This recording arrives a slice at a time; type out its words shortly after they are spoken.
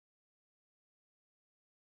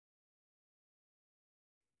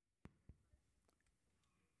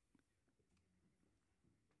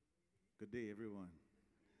Good day, everyone.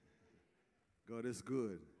 God is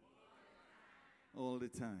good all the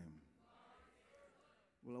time.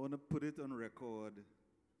 Well, I want to put it on record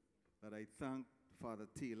that I thank Father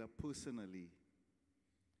Taylor personally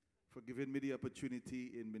for giving me the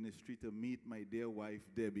opportunity in ministry to meet my dear wife,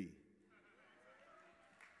 Debbie.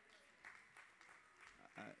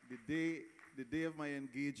 The day of my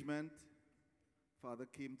engagement, Father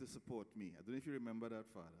came to support me. I don't know if you remember that,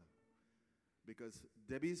 Father. Because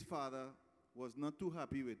Debbie's father was not too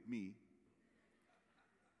happy with me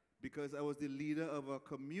because I was the leader of a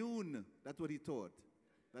commune. That's what he thought.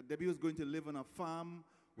 That Debbie was going to live on a farm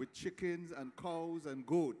with chickens and cows and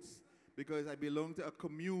goats because I belong to a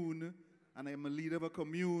commune and I am a leader of a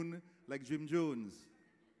commune like Jim Jones.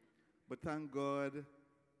 But thank God,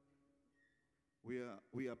 we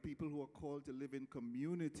are people who are called to live in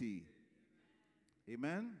community.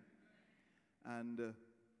 Amen? And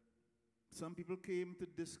some people came to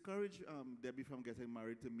discourage Debbie from getting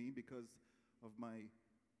married to me because of my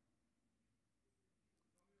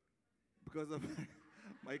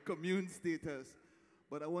my commune status.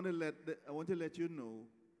 But I want to let you know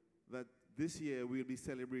that this year we'll be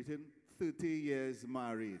celebrating 30 years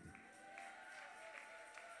married.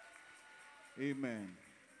 Amen.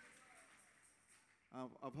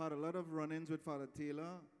 I've had a lot of run-ins with Father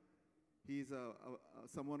Taylor. He's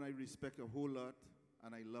someone I respect a whole lot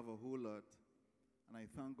and I love a whole lot. And I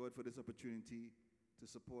thank God for this opportunity to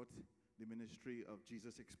support the ministry of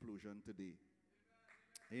Jesus Explosion today.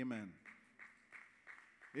 Amen.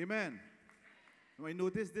 Amen. Now I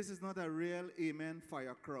notice this is not a real amen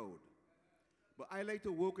fire crowd. But I like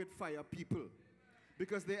to work with fire people.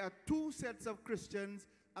 Because there are two sets of Christians,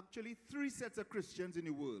 actually three sets of Christians in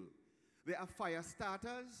the world. There are fire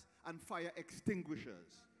starters and fire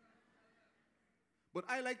extinguishers. But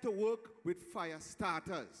I like to work with fire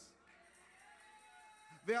starters.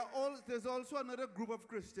 There's also another group of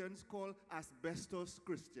Christians called asbestos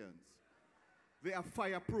Christians. They are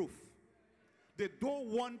fireproof. They don't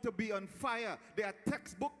want to be on fire. They are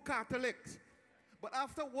textbook Catholics. But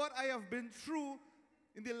after what I have been through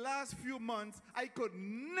in the last few months, I could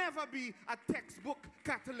never be a textbook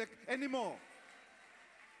Catholic anymore.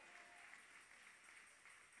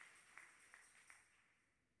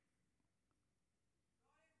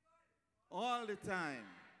 All the time.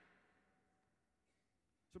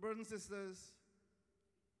 So, brothers and sisters,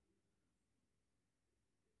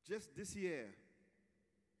 just this year,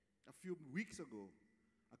 a few weeks ago,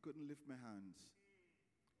 I couldn't lift my hands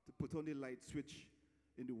to put on the light switch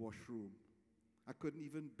in the washroom. I couldn't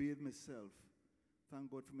even bathe myself.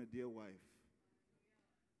 Thank God for my dear wife.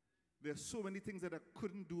 There are so many things that I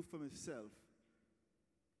couldn't do for myself.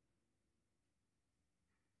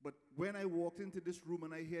 But when I walked into this room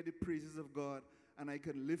and I hear the praises of God and I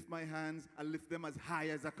can lift my hands, I lift them as high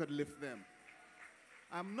as I could lift them.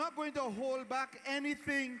 I'm not going to hold back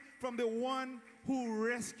anything from the one who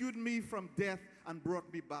rescued me from death and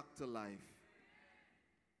brought me back to life.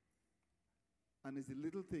 And it's the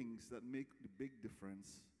little things that make the big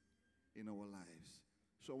difference in our lives.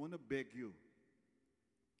 So I want to beg you,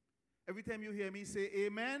 every time you hear me say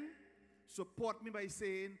amen, support me by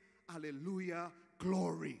saying hallelujah,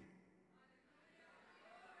 glory.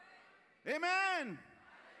 Amen.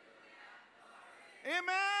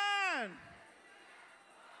 Amen.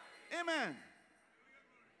 Amen.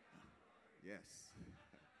 Yes.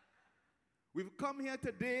 We've come here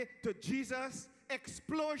today to Jesus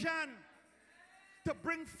Explosion. To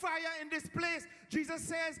bring fire in this place. Jesus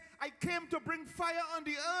says, I came to bring fire on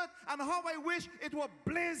the earth, and how I wish it were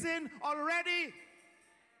blazing already.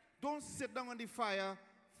 Don't sit down on the fire,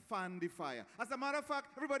 fan the fire. As a matter of fact,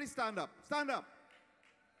 everybody stand up. Stand up.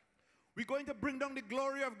 We're going to bring down the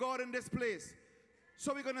glory of God in this place.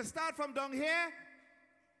 So we're going to start from down here.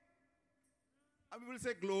 And we will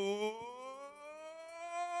say, glory.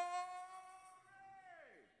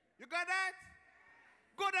 You got that?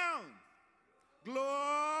 Go down. Glory.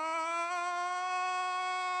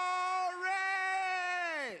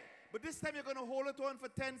 But this time you're going to hold it on for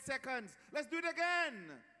 10 seconds. Let's do it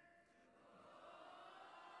again.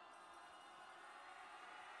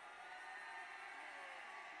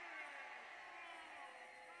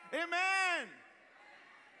 Amen.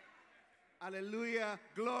 Hallelujah.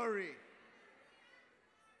 Glory.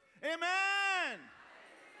 Amen.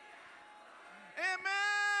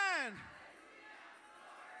 Amen.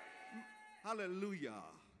 Hallelujah.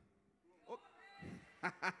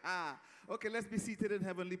 Okay, let's be seated in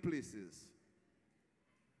heavenly places.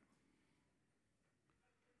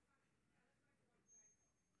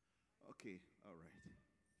 Okay, all right.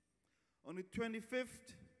 On the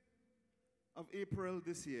 25th of April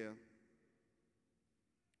this year,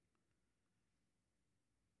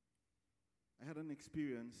 I had an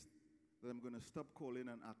experience that I'm going to stop calling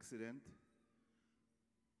an accident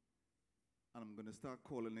and I'm going to start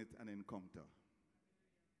calling it an encounter.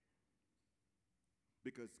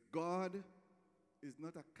 Because God is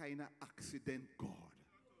not a kind of accident God.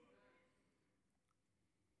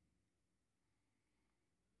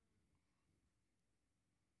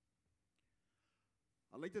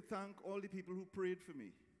 I'd like to thank all the people who prayed for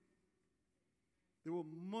me. There were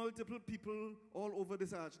multiple people all over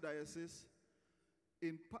this archdiocese,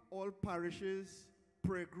 in all parishes,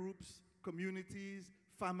 prayer groups, communities,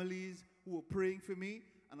 families who were praying for me,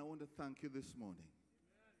 and I want to thank you this morning.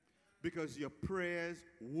 Because your prayers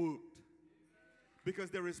worked. Because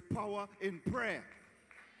there is power in prayer.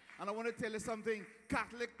 And I want to tell you something,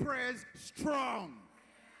 Catholic prayers strong.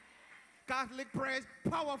 Catholic prayers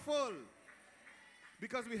powerful.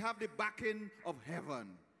 Because we have the backing of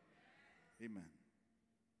heaven. Amen.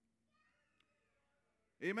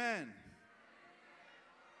 Amen.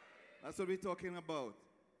 That's what we're talking about.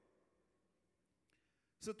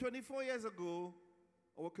 So 24 years ago,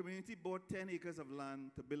 our community bought 10 acres of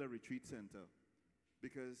land to build a retreat center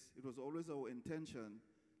because it was always our intention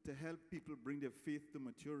to help people bring their faith to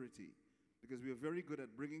maturity, because we are very good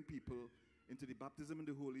at bringing people into the baptism in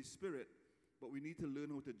the Holy Spirit, but we need to learn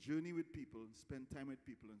how to journey with people, spend time with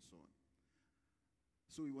people, and so on.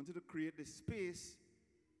 So we wanted to create this space.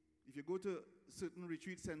 If you go to certain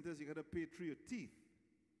retreat centers, you got to pay through your teeth.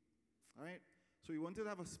 All right? So we wanted to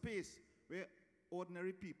have a space where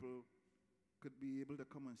ordinary people could be able to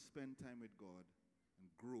come and spend time with God and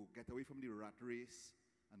grow, get away from the rat race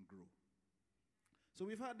and grow. So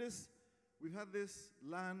we've had this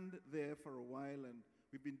land there for a while, and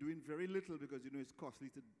we've been doing very little because, you know, it's costly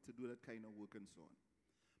to do that kind of work and so on.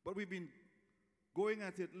 But we've been going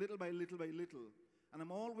at it little by little by little. And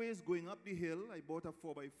I'm always going up the hill. I bought a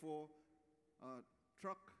 4x4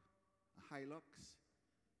 truck, a Hilux,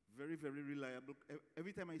 very, very reliable.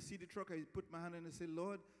 Every time I see the truck, I put my hand in and say,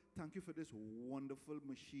 Lord, thank you for this wonderful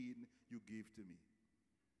machine you gave to me.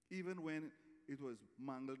 Even when it was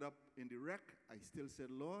mangled up in the wreck, I still said,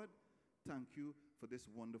 Lord, thank you for this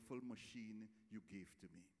wonderful machine you gave to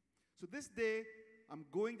me. So this day, I'm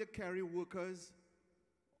going to carry workers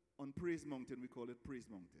on Praise Mountain. We call it Praise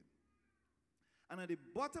Mountain. And at the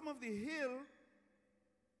bottom of the hill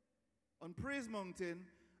on Praise Mountain,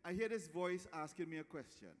 I hear this voice asking me a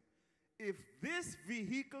question. If this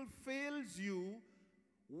vehicle fails you,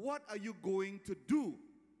 what are you going to do?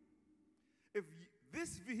 If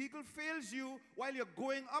this vehicle fails you while you're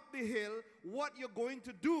going up the hill, what you're going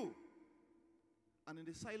to do? And in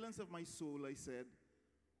the silence of my soul, I said,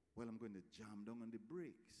 well, I'm going to jam down on the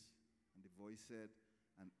brakes. And the voice said,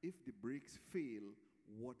 and if the brakes fail,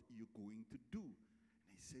 what are you going to do?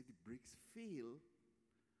 And I said, the brakes fail,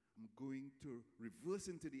 I'm going to reverse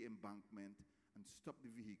into the embankment and stop the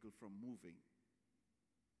vehicle from moving.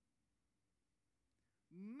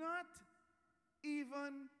 Not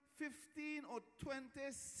even 15 or 20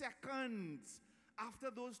 seconds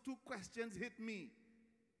after those two questions hit me,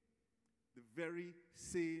 the very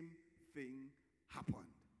same thing happened.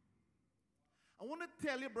 I want to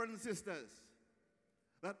tell you, brothers and sisters,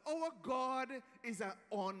 that our God is an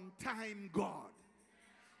on-time God.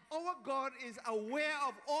 Our God is aware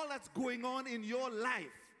of all that's going on in your life.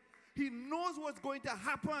 He knows what's going to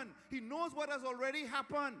happen. He knows what has already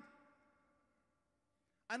happened.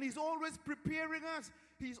 And he's always preparing us.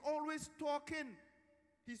 He's always talking.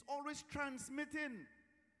 He's always transmitting.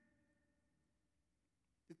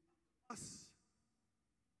 It's us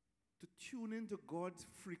to tune into God's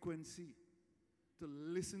frequency, to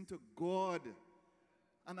listen to God,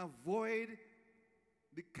 and avoid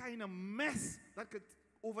the kind of mess that could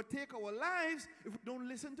overtake our lives if we don't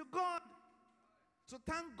listen to God. So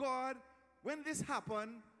thank God, when this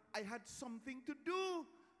happened, I had something to do,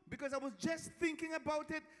 because I was just thinking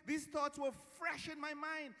about it. These thoughts were fresh in my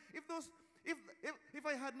mind. If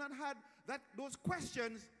I had not had those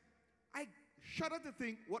questions, I shudder to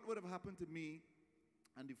think what would have happened to me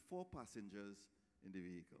and the 4 passengers in the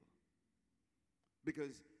vehicle.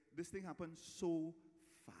 Because this thing happened so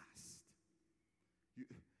fast.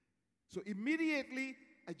 So immediately,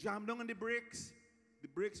 I jammed down on the brakes. The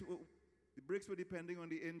brakes were depending on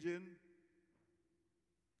the engine.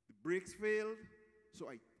 The brakes failed. So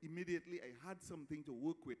I had something to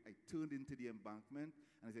work with. I turned into the embankment.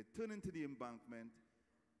 And as I turned into the embankment,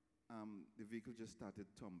 the vehicle just started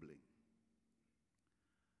tumbling.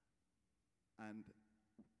 And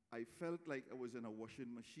I felt like I was in a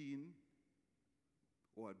washing machine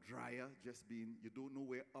or a dryer, just being, you don't know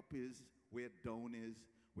where up is, where down is,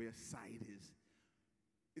 where side is.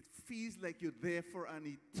 It feels like you're there for an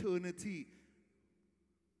eternity.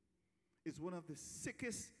 is one of the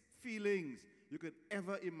sickest feelings you could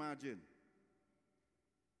ever imagine.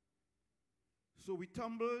 So we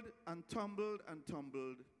tumbled and tumbled and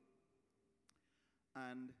tumbled,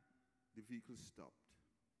 and the vehicle stopped.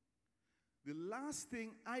 The last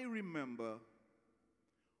thing I remember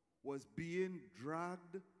was being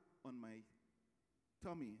dragged on my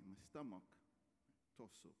tummy, my stomach,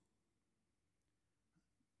 torso.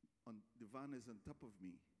 The van is on top of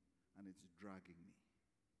me, and it's dragging me.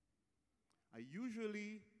 I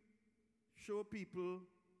usually show people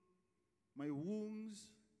my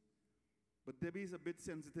wounds, but Debbie is a bit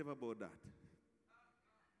sensitive about that.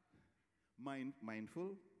 Mindful?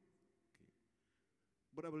 Okay.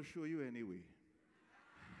 But I will show you anyway.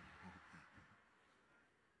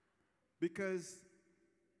 Because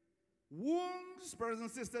wounds, brothers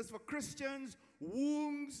and sisters, for Christians,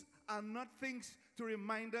 wounds are not things to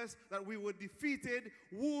remind us that we were defeated.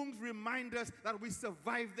 Wounds remind us that we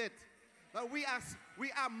survived it. That we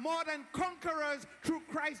are more than conquerors through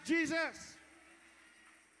Christ Jesus.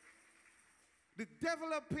 The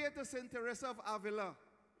devil appeared to Saint Teresa of Avila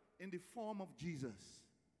in the form of Jesus.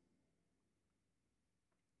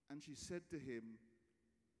 And she said to him,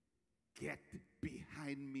 "Get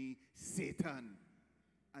behind me, Satan."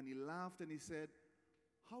 And he laughed and he said,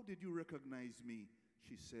 "How did you recognize me?"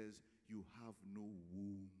 She says, "You have no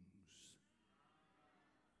wounds."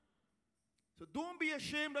 So don't be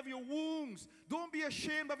ashamed of your wounds. Don't be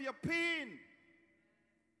ashamed of your pain.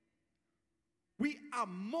 We are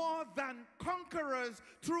more than conquerors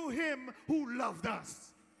through him who loved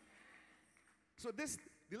us. So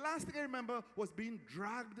the last thing I remember was being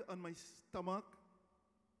dragged on my stomach.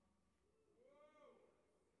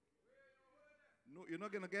 No, you're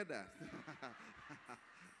not going to get that.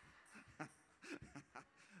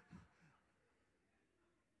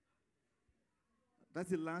 That's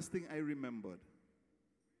the last thing I remembered.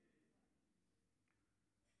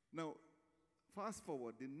 Now, fast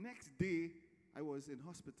forward. The next day, I was in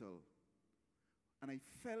hospital, and I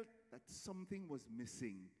felt that something was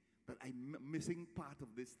missing, that I'm missing part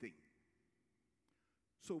of this thing.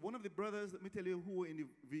 So one of the brothers, let me tell you, who were in the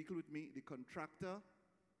vehicle with me, the contractor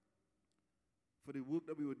for the work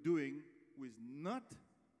that we were doing, who is not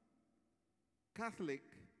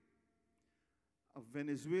Catholic, a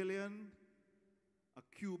Venezuelan, a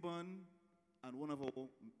Cuban, and one of our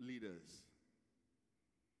leaders.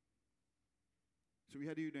 So we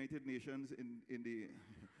had the United Nations in the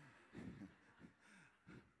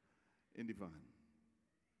in the van.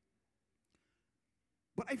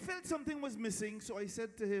 But I felt something was missing, so I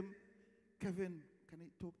said to him, "Kevin, can I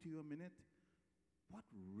talk to you a minute? What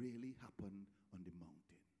really happened on the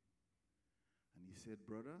mountain?" And he said,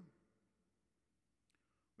 "Brother,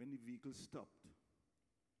 when the vehicle stopped,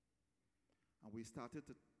 and we started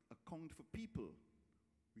to account for people,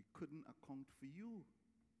 we couldn't account for you.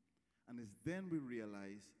 And it's then we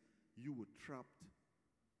realized you were trapped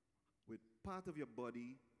with part of your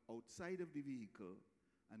body outside of the vehicle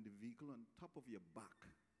and the vehicle on top of your back."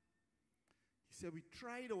 He said, "We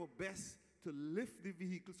tried our best to lift the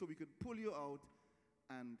vehicle so we could pull you out,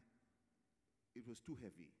 and it was too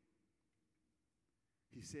heavy."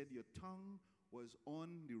 He said, "Your tongue was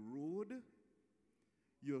on the road.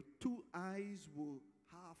 Your two eyes were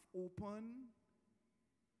half open,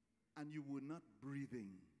 and you were not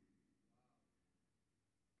breathing."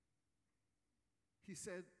 He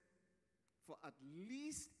said, "For at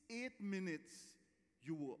least 8 minutes,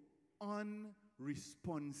 you were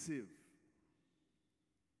unresponsive."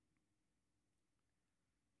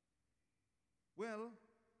 Well,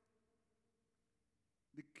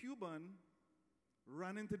 the Cuban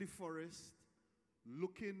ran into the forest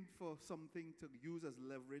looking for something to use as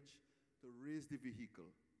leverage to raise the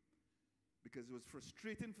vehicle, because it was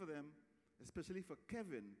frustrating for them, especially for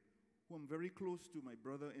Kevin, who I'm very close to, my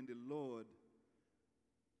brother in the Lord.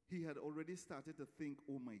 He had already started to think,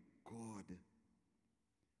 "Oh my God,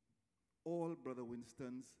 all Brother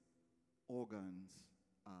Winston's organs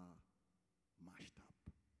are mashed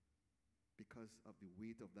up because of the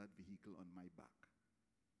weight of that vehicle on my back."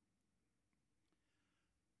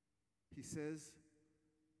 He says,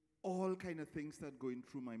 all kind of things start going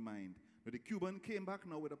through my mind. But the Cuban came back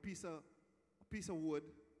now with a piece of wood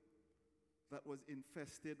that was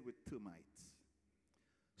infested with termites.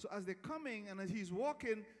 So as they're coming and as he's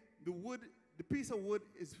walking, the piece of wood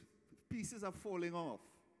pieces are falling off.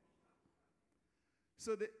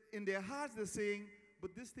 So in their hearts they're saying,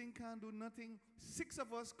 "But this thing can't do nothing. 6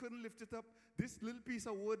 of us couldn't lift it up. This little piece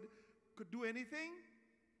of wood could do anything."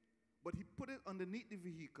 But he put it underneath the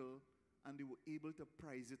vehicle, and they were able to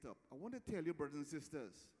prise it up. I want to tell you, brothers and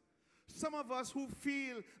sisters, some of us who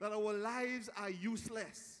feel that our lives are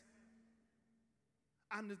useless,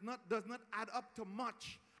 and does not add up to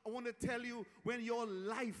much. I want to tell you, when your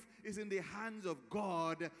life is in the hands of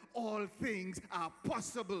God, all things are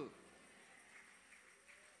possible.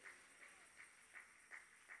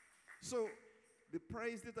 So they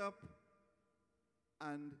priced it up,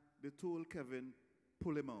 and they told Kevin,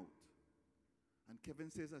 pull him out. And Kevin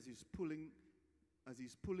says, as he's pulling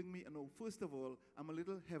me, and first of all, I'm a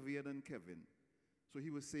little heavier than Kevin. So he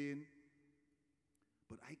was saying,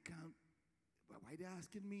 but I can't, why are they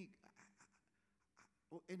asking me?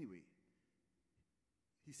 Anyway,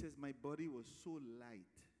 he says my body was so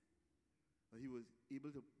light that he was able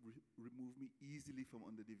to remove me easily from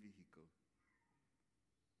under the vehicle.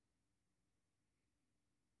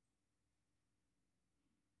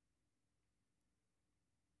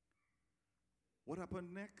 What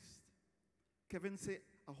happened next? Kevin said,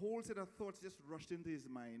 a whole set of thoughts just rushed into his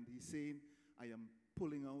mind. He's saying, I am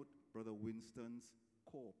pulling out Brother Winston's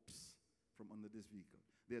corpse from under this vehicle.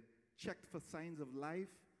 They had checked for signs of life,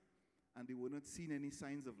 and they were not seeing any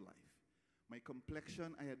signs of life. My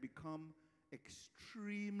complexion, I had become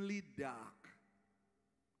extremely dark.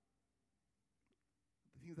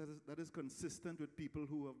 I think that is consistent with people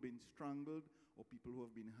who have been strangled or people who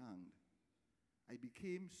have been hanged. I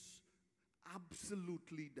became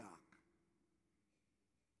absolutely dark.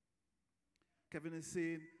 Kevin is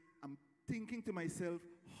saying, I'm thinking to myself,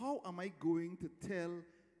 how am I going to tell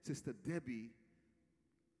Sister Debbie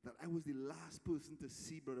that I was the last person to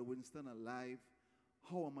see Brother Winston alive?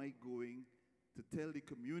 How am I going to tell the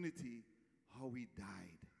community how he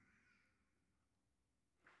died?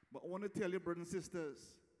 But I want to tell you, brothers and sisters,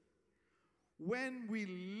 when we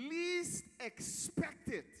least expect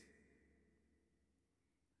it,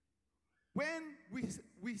 when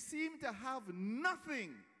we seem to have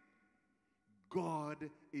nothing, God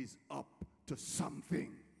is up to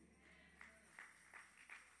something.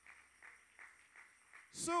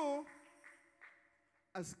 So,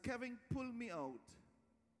 as Kevin pulled me out,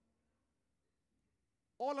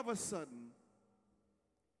 all of a sudden,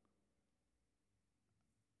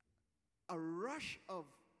 a rush of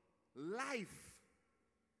life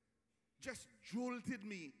just jolted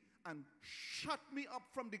me and shot me up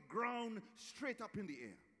from the ground straight up in the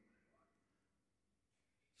air.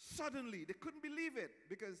 Suddenly, they couldn't believe it,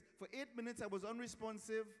 because for 8 minutes I was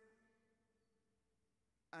unresponsive,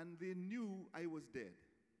 and they knew I was dead.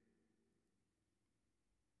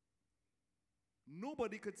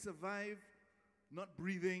 Nobody could survive not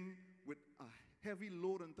breathing with a heavy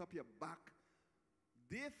load on top of your back.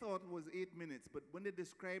 They thought it was 8 minutes, but when they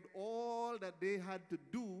described all that they had to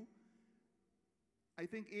do, I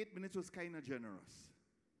think 8 minutes was kind of generous.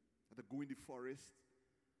 Had to go in the forest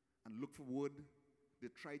and look for wood. They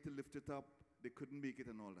tried to lift it up. They couldn't make it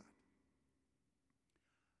and all that.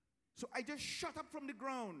 So I just shot up from the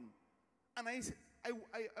ground, and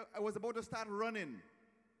I was about to start running.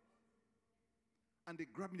 And they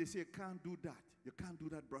grabbed me. They said, you can't do that. You can't do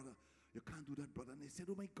that, brother. You can't do that, brother. And they said,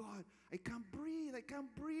 oh, my God, I can't breathe. I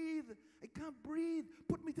can't breathe. I can't breathe.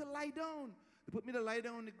 Put me to lie down. They put me to lie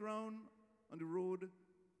down on the ground, on the road,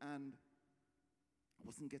 and I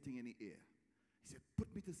wasn't getting any air. He said,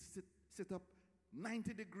 put me to sit up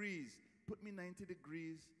 90 degrees. Put me 90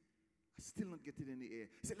 degrees. I'm still not getting any air.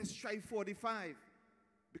 He said, let's try 45,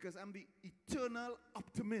 because I'm the eternal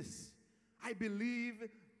optimist. I believe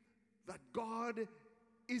that God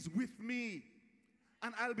is with me,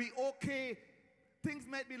 and I'll be okay. Things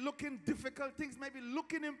might be looking difficult. Things might be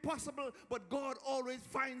looking impossible, but God always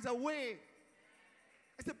finds a way.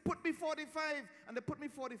 I said, put me 45, and they put me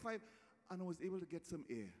 45, and I was able to get some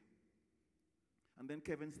air. And then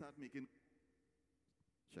Kevin started making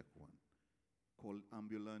check one. Called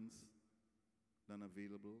ambulance, none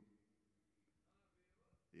available.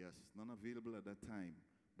 Yes, none available at that time.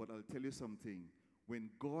 But I'll tell you something. When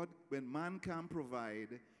man can't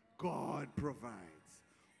provide, God provides.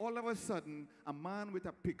 All of a sudden, a man with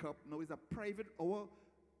a pickup, now is a private, our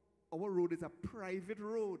road is a private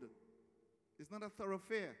road. It's not a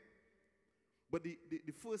thoroughfare. But the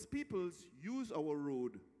first peoples use our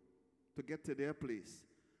road to get to their place.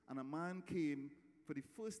 And a man came for the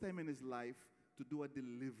first time in his life to do a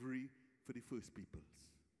delivery for the first peoples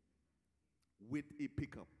with a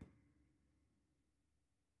pickup.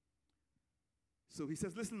 So he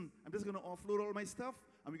says, listen, I'm just going to offload all my stuff,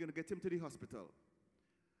 and we're going to get him to the hospital.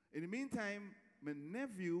 In the meantime, my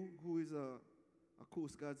nephew, who is a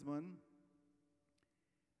Coast Guardsman,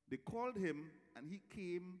 they called him, and he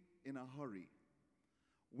came in a hurry.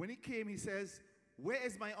 When he came, he says, where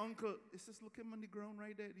is my uncle? He says, look him on the ground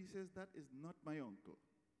right there. He says, that is not my uncle.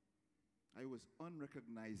 I was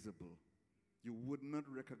unrecognizable. You would not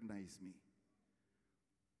recognize me.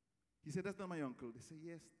 He said, that's not my uncle. They said,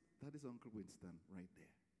 yes, that is Uncle Winston right there.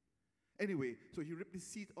 Anyway, so he ripped the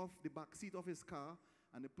seat off, the back seat of his car,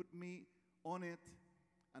 and they put me on it,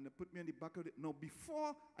 and they put me on the back of it. Now,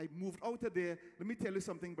 before I moved out of there, let me tell you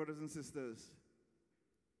something, brothers and sisters.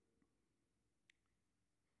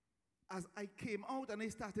 As I came out and I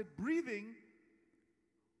started breathing,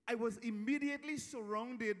 I was immediately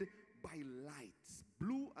surrounded by lights,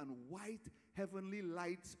 blue and white heavenly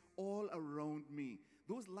lights all around me.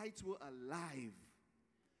 Those lights were alive.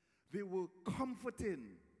 They were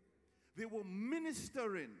comforting. They were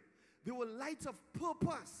ministering. They were lights of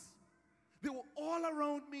purpose. They were all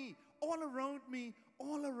around me, all around me,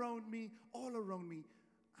 all around me, all around me.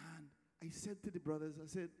 And I said to the brothers, I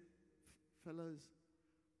said, fellas,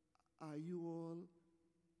 are you all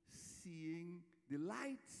seeing the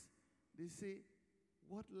lights? They say,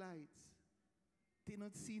 what lights? They're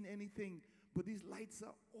not seeing anything, but these lights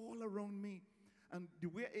are all around me. And the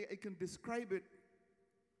way I can describe it,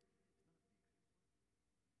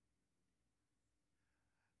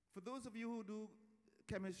 for those of you who do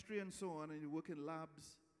chemistry and so on, and you work in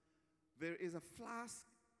labs, there is a flask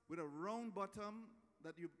with a round bottom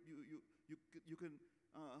that you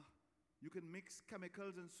can mix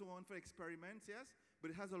chemicals and so on for experiments, yes?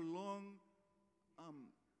 But it has a long,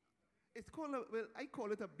 it's called, well, I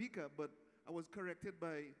call it a beaker, but I was corrected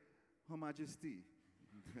by Her Majesty.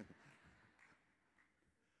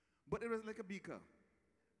 But it was like a beaker,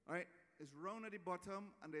 all right? It's round at the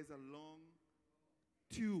bottom, and there's a long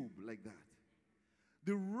tube like that.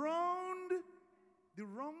 The round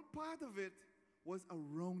part of it was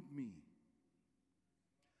around me.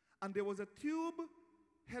 And there was a tube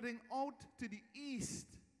heading out to the east.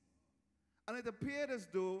 And it appeared as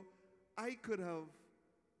though I could have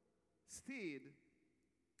stayed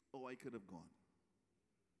or I could have gone.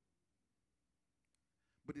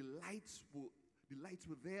 But the lights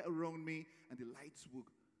were there around me, and the lights were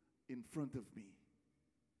in front of me.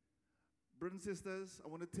 Brothers and sisters, I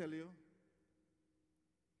want to tell you,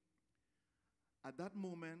 at that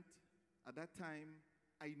moment, at that time,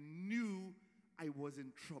 I knew I was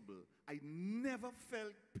in trouble. I never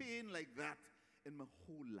felt pain like that in my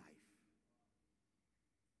whole life.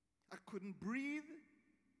 I couldn't breathe.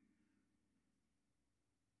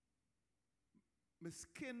 My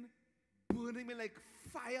skin burning me like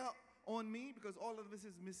fire on me because all of this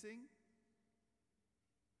is missing.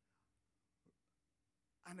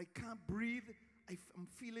 And I can't breathe. I'm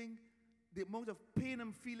feeling the amount of pain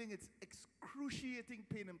I'm feeling. It's excruciating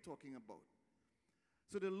pain I'm talking about.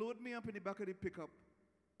 So they load me up in the back of the pickup,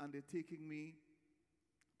 and they're taking me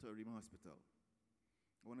to a Rima hospital.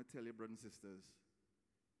 I want to tell you, brothers and sisters,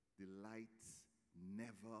 the lights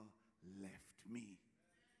never left me.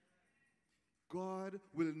 God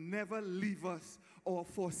will never leave us or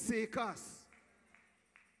forsake us.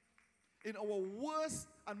 In our worst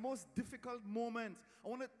and most difficult moments, I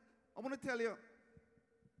want to tell you,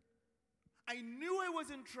 I knew I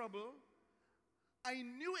was in trouble. I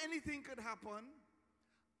knew anything could happen,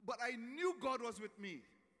 but I knew God was with me.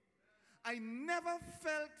 I never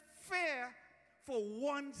felt fear for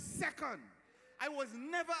 1 second. I was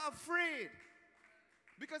never afraid.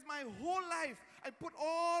 Because my whole life, I put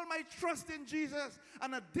all my trust in Jesus.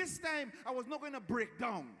 And at this time, I was not going to break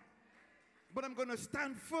down. But I'm going to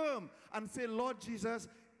stand firm and say, Lord Jesus,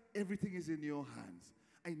 everything is in your hands.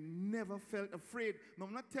 I never felt afraid. Now,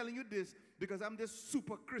 I'm not telling you this because I'm this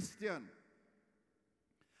super Christian.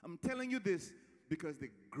 I'm telling you this because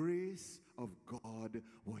the grace of God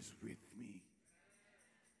was with me.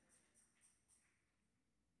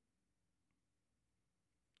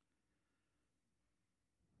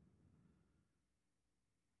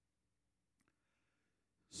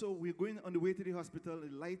 So we're going on the way to the hospital.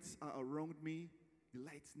 The lights are around me. The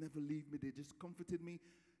lights never leave me. They just comforted me.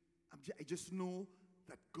 I just know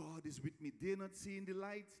that God is with me. They're not seeing the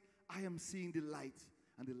lights. I am seeing the lights.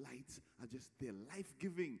 And the lights are just there.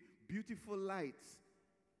 Life-giving, beautiful lights.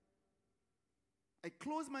 I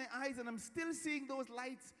close my eyes and I'm still seeing those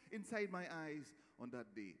lights inside my eyes on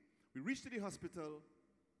that day. We reached to the hospital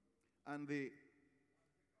and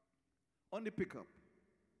on the pickup.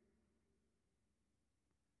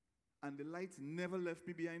 And the lights never left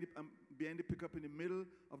me behind the pickup in the middle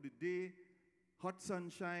of the day, hot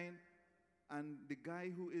sunshine, and the guy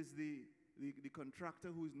who is the contractor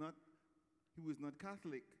who was not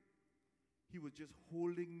Catholic, he was just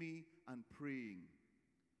holding me and praying.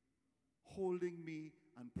 Holding me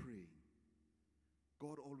and praying.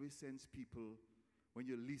 God always sends people when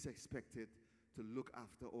you least expect it to look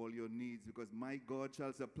after all your needs, because my God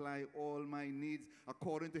shall supply all my needs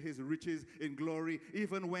according to his riches in glory,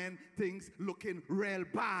 even when things looking real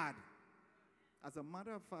bad. As a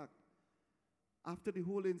matter of fact, After the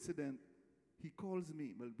whole incident, he calls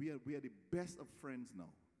me. Well, we are the best of friends now.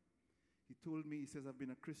 He told me, he says, I've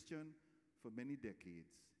been a Christian for many decades.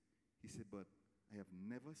 He said, but I have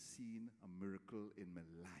never seen a miracle in my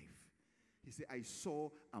life. He said, I saw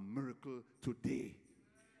a miracle today.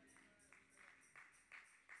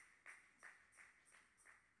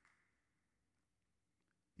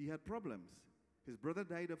 He had problems. His brother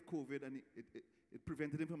died of COVID, and it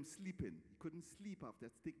prevented him from sleeping. He couldn't sleep after. He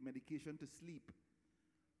had to take medication to sleep.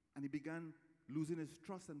 And he began losing his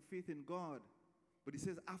trust and faith in God. But he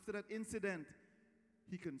says after that incident,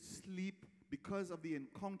 he can sleep because of the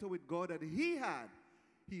encounter with God that he had.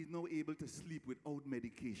 He is now able to sleep without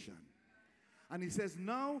medication. And he says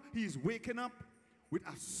now he's waking up with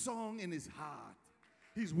a song in his heart.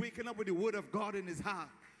 He's waking up with the word of God in his heart.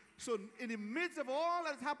 So in the midst of all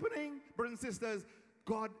that's happening, brothers and sisters,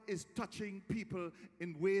 God is touching people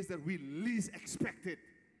in ways that we least expected.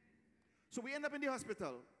 So we end up in the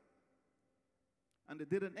hospital, and they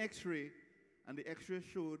did an x-ray, and the x-ray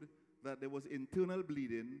showed that there was internal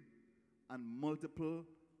bleeding and multiple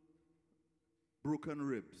broken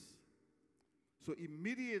ribs. So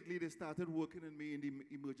immediately they started working on me in the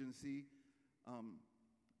emergency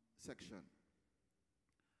section.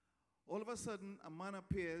 All of a sudden, a man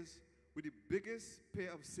appears with the biggest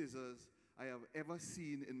pair of scissors I have ever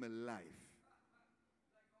seen in my life.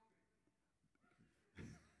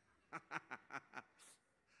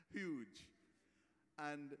 Huge.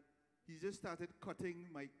 And he just started cutting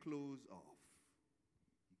my clothes off.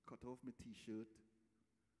 He cut off my t-shirt.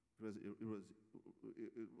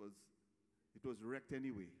 It was wrecked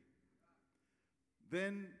anyway.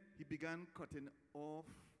 Then he began cutting off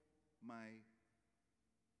my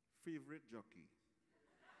favorite jockey.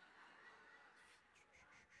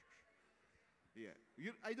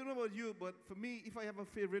 Yeah. I don't know about you, but for me, if I have a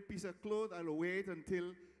favorite piece of cloth, I'll wait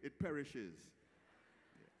until it perishes.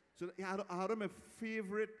 Yeah. So I had my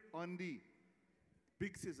favorite undie.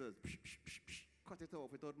 Big scissors. Cut it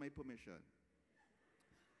off without my permission.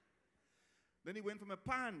 Then he went for my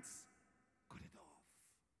pants. Cut it off.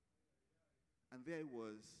 And there I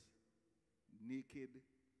was, naked,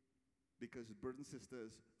 because brothers and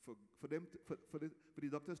sisters, for the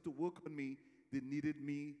doctors to work on me, they needed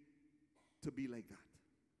me to be like that.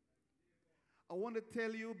 I want to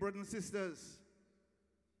tell you, brothers and sisters,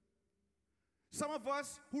 some of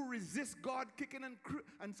us who resist God kicking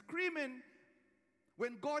and screaming,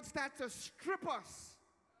 when God starts to strip us,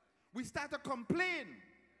 we start to complain.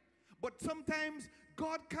 But sometimes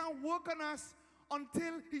God can't work on us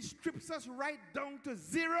until he strips us right down to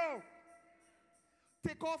zero.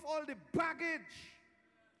 Take off all the baggage,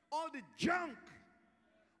 all the junk,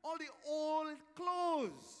 all the old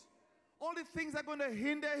clothes, all the things that are going to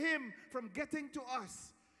hinder him from getting to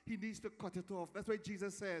us. He needs to cut it off. That's why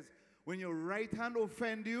Jesus says, when your right hand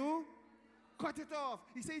offend you, cut it off.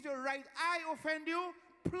 He says your right eye offend you,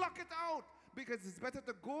 pluck it out. Because it's better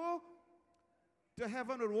to go to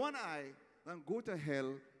heaven with one eye than go to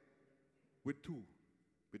hell with two,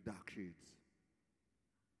 with dark shades.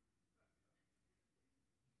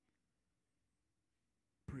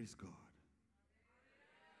 Praise God.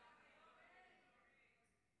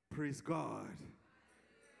 Praise God.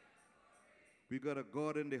 We got a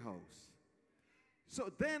God in the house. So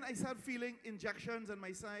then I started feeling injections on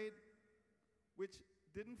my side, which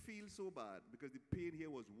didn't feel so bad because the pain here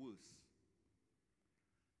was worse.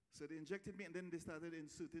 So they injected me, and then they started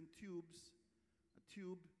inserting tubes, a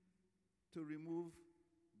tube to remove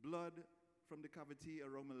blood from the cavity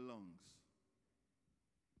around my lungs.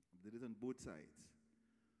 They did it on both sides.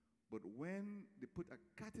 But when they put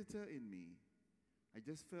a catheter in me, I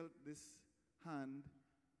just felt this hand,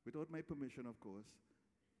 without my permission, of course.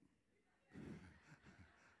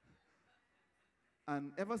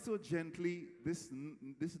 And ever so gently, this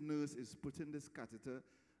nurse is putting this catheter.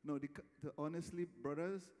 No, honestly,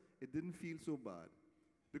 brothers, it didn't feel so bad.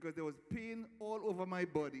 Because there was pain all over my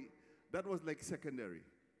body. That was like secondary.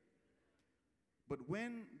 But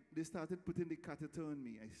when they started putting the catheter on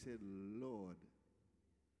me, I said, Lord,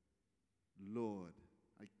 Lord.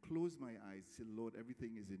 I closed my eyes, said, Lord,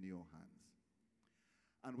 everything is in your hands.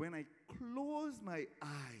 And when I closed my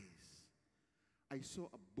eyes, I saw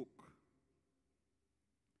a book,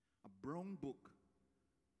 a brown book,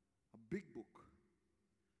 a big book,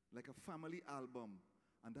 like a family album,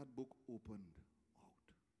 and that book opened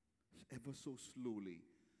out, ever so slowly,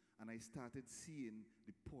 and I started seeing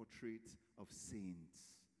the portraits of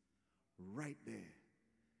saints right there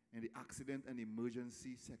in the accident and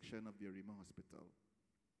emergency section of the Arima Hospital.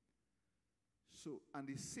 So, and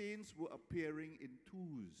the saints were appearing in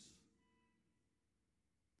twos.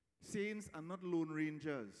 Saints are not lone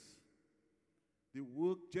rangers. They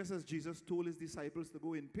work just as Jesus told his disciples to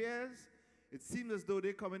go in pairs. It seems as though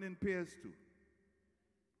they're coming in pairs too.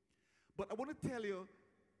 But I want to tell you,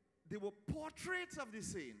 they were portraits of the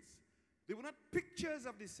saints. They were not pictures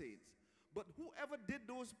of the saints. But whoever did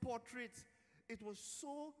those portraits, it was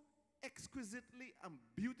so exquisitely and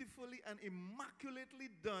beautifully and immaculately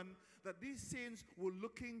done that these saints were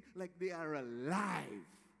looking like they are alive.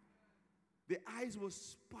 Their eyes were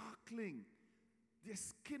sparkling. Their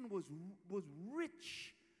skin was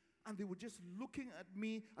rich. And they were just looking at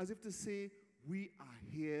me as if to say, we are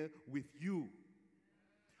here with you.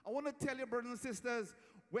 I want to tell you, brothers and sisters,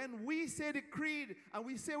 when we say the creed and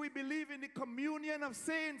we say we believe in the communion of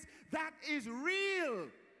saints, that is real.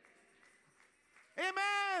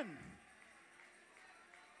 Amen.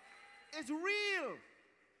 It's real.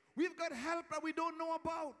 We've got help that we don't know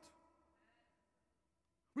about.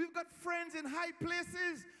 We've got friends in high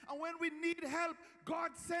places, and when we need help,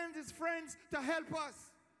 God sends his friends to help us.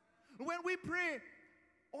 When we pray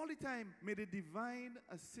all the time, may the divine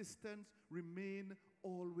assistance remain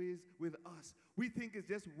always with us. We think it's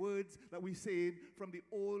just words that we say from the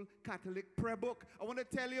old Catholic prayer book. I want to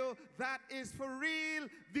tell you that is for real.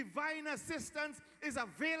 Divine assistance is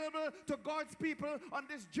available to God's people on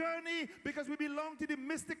this journey because we belong to the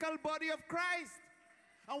mystical body of Christ.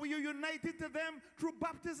 And we are united to them through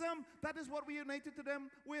baptism. That is what we are united to them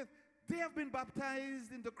with. They have been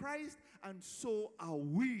baptized into Christ, and so are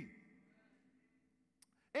we.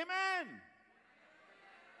 Amen.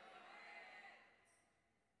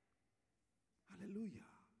 Hallelujah.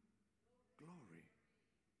 Glory.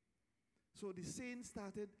 So the saints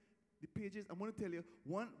started the pages. I'm going to tell you,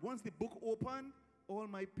 once the book opened, all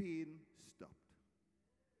my pain stopped.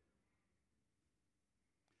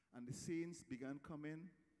 And the saints began coming,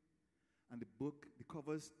 and the book, the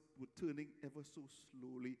covers were turning ever so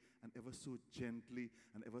slowly and ever so gently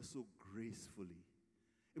and ever so gracefully.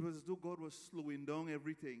 It was as though God was slowing down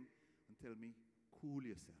everything and tell me, cool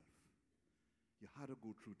yourself. You had to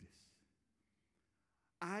go through this.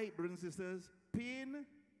 Brothers and sisters, pain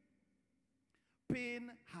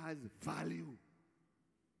has value.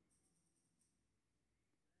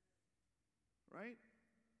 Right?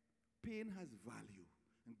 Pain has value.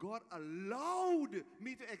 And God allowed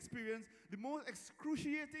me to experience the most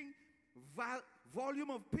excruciating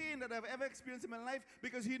volume of pain that I've ever experienced in my life,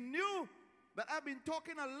 because he knew that I've been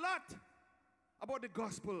talking a lot about the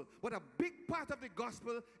gospel, but a big part of the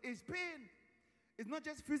gospel is pain. It's not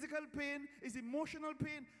just physical pain, it's emotional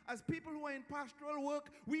pain. As people who are in pastoral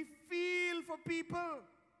work, we feel for people.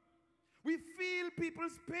 We feel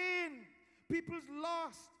people's pain, people's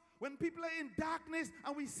loss. When people are in darkness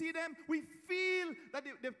and we see them, we feel that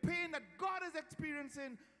the pain that God is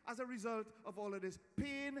experiencing as a result of all of this.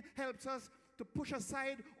 Pain helps us to push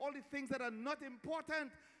aside all the things that are not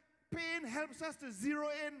important. Pain helps us to zero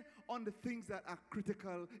in on the things that are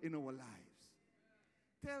critical in our lives.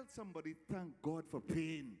 Tell somebody, thank God for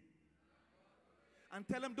pain. And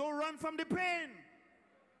tell them, don't run from the pain.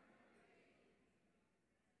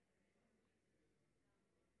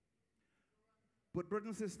 But brothers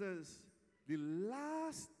and sisters, the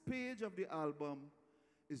last page of the album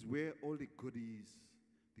is where all the goodies,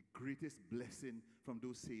 the greatest blessing from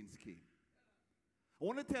those saints came. I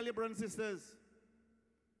want to tell you, brothers and sisters,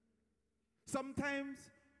 sometimes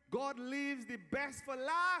God leaves the best for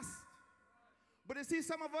last. But you see,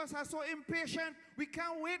 some of us are so impatient, we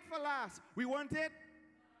can't wait for last. We want it.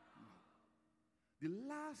 The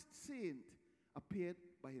last saint appeared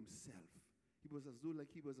by himself. He was as though like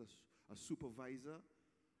he was a supervisor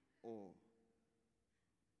or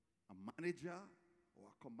a manager or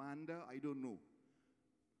a commander, I don't know.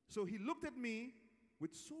 So he looked at me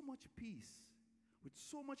with so much peace, with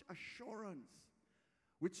so much assurance,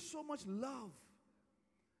 with so much love.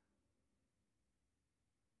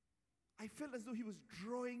 I felt as though he was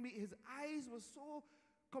drawing me. His eyes were so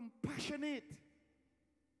compassionate.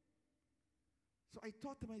 So I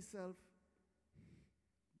thought to myself,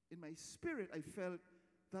 in my spirit, I felt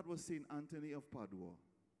that was St. Anthony of Padua.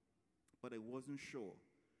 But I wasn't sure.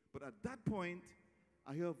 But at that point,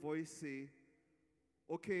 I heard a voice say,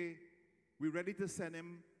 okay, we're ready to send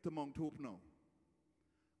him to Mount Hope now.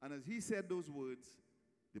 And as he said those words,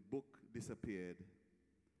 the book disappeared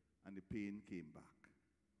and the pain came back.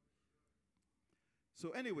 So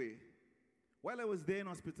anyway, while I was there in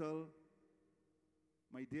hospital,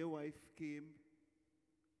 my dear wife came.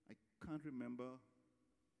 I can't remember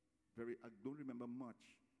I don't remember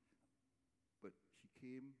much. But she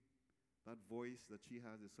came. That voice that she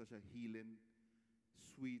has is such a healing,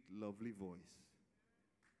 sweet, lovely voice.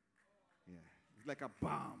 Yeah, it's like a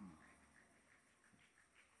balm.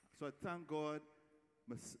 So I thank God.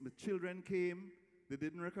 My children came. They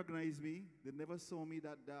didn't recognize me. They never saw me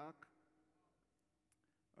that dark.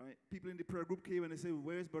 All right. People in the prayer group came and they said,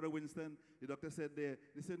 "Where's Brother Winston?" The doctor said there.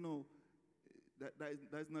 They said, "No,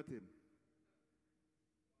 that's not him."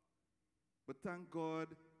 But thank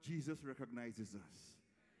God, Jesus recognizes us.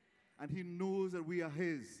 And he knows that we are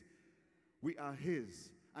his. We are his.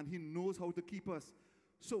 And he knows how to keep us.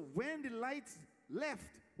 So when the lights left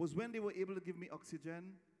was when they were able to give me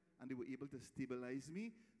oxygen and they were able to stabilize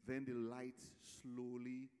me. Then the lights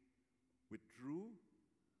slowly withdrew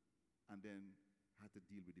and then had to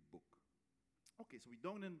deal with the book. Okay, so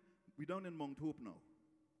we're down in Mount Hope now.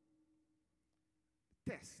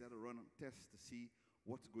 Tests, I had to run tests to see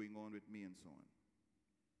what's going on with me and so on.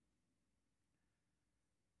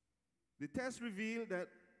 The test revealed that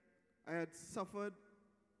I had suffered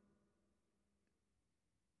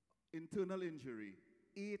internal injury.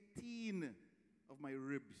 18 of my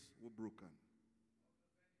ribs were broken.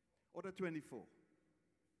 Out of 24.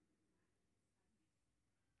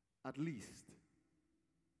 At least.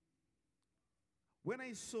 When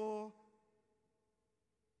I saw,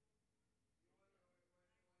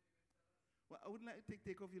 well, I wouldn't like to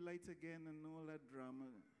take off your lights again and all that drama.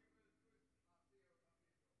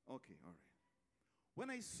 Okay, all right. When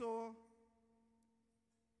I saw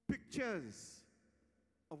pictures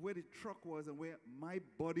of where the truck was and where my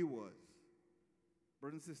body was,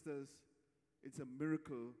 brothers and sisters, it's a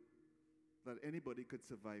miracle that anybody could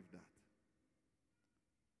survive that.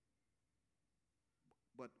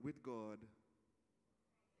 But with God,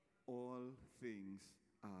 all things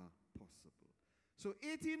are possible. So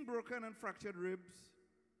 18 broken and fractured ribs.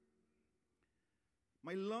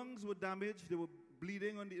 My lungs were damaged. They were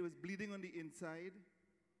bleeding it was bleeding on the inside.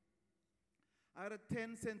 I had a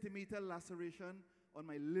 10-centimeter laceration on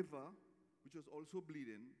my liver, which was also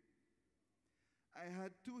bleeding. I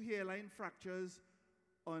had 2 hairline fractures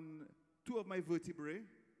on 2 of my vertebrae.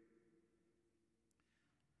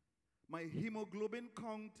 My hemoglobin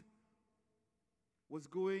count was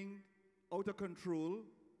going out of control.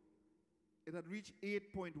 It had reached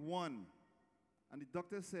 8.1. And the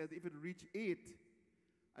doctor said if it reached 8,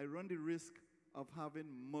 I run the risk of having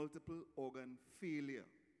multiple organ failure.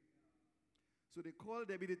 So they called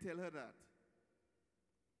Debbie to tell her that.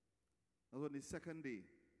 That was on the second day.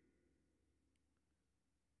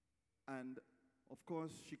 And of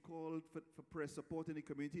course, she called for prayer support in the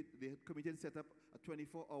community. The community had set up a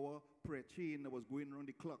 24-hour prayer chain that was going around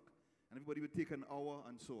the clock. And everybody would take an hour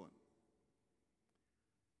and so on.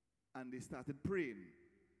 And they started praying.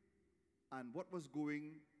 And what was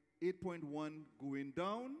going, 8.1 going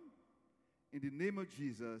down, in the name of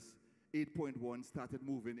Jesus, 8.1 started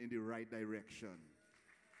moving in the right direction.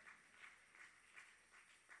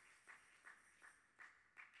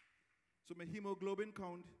 So my hemoglobin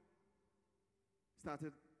count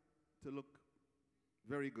started to look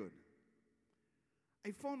very good.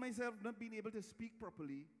 I found myself not being able to speak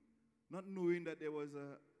properly, not knowing that there was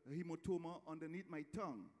a hematoma underneath my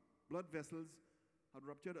tongue. Blood vessels had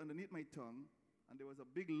ruptured underneath my tongue, and there was a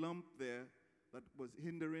big lump there that was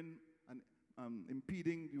hindering and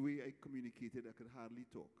impeding the way I communicated. I could hardly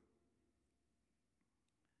talk.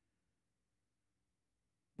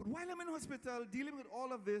 But while I'm in hospital, dealing with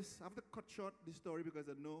all of this, I have to cut short the story because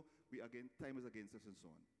I know time is against us and so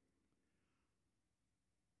on.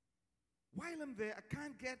 While I'm there, I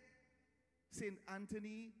can't get St.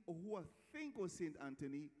 Anthony, or who I think was St.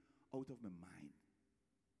 Anthony, out of my mind.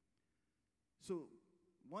 So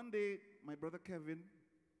one day, my brother Kevin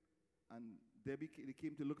and Debbie, they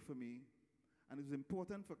came to look for me. And it was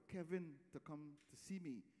important for Kevin to come to see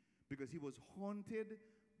me because he was haunted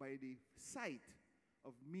by the sight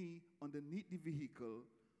of me underneath the vehicle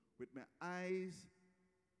with my eyes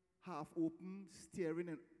half open, staring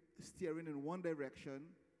in one direction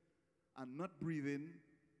and not breathing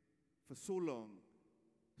for so long.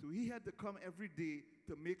 So he had to come every day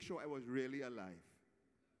to make sure I was really alive.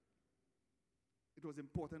 It was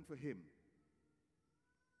important for him.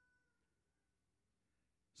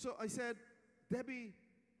 So I said, Debbie,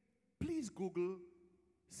 please Google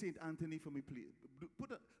St. Anthony for me, please.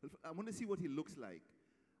 I want to see what he looks like.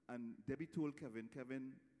 And Debbie told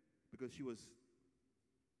Kevin, because she was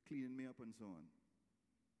cleaning me up and so on.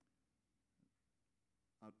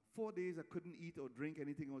 4 days I couldn't eat or drink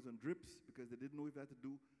anything. I was on drips because they didn't know if I had to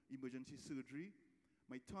do emergency surgery.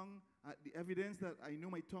 My tongue, the evidence that I know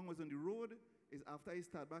my tongue was on the road is after I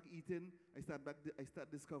start back eating, I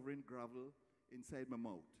start discovering gravel inside my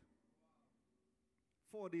mouth.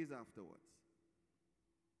 4 days afterwards.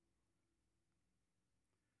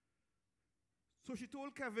 So she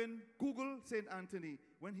told Kevin, Google St. Anthony.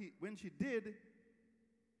 When she did,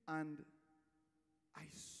 and I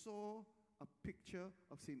saw a picture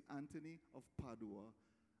of St. Anthony of Padua,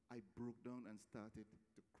 I broke down and started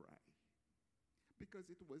to cry. Because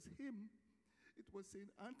it was him. It was St.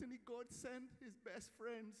 Anthony. God sent his best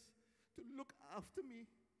friends to look after me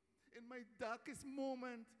in my darkest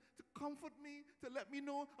moment, to comfort me, to let me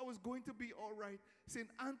know I was going to be all right. St.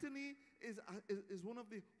 Anthony is one of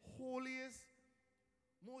the holiest,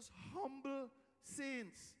 most humble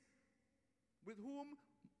saints with whom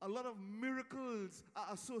a lot of miracles are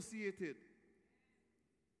associated.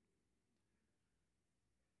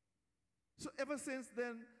 So ever since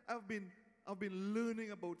then, I've been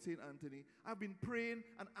learning about St. Anthony. I've been praying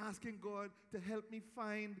and asking God to help me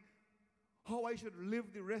find how I should live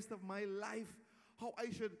the rest of my life, how I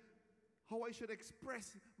should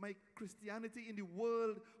express my Christianity in the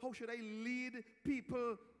world, how should I lead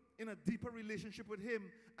people in a deeper relationship with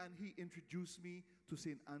him. And he introduced me to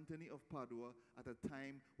St. Anthony of Padua at a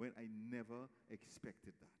time when I never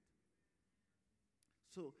expected that.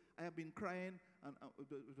 So I have been crying, and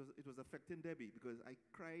it was affecting Debbie, because I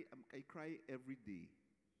cry every day.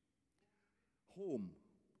 Home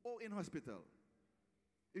or in hospital.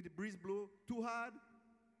 If the breeze blow too hard,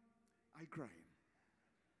 I cry.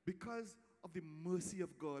 Because of the mercy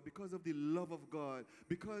of God, because of the love of God,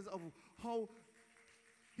 because of how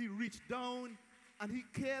he reached down and he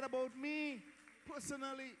cared about me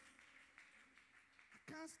personally.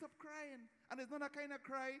 I can't stop crying. And it's not a kind of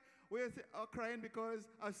cry where I'm crying because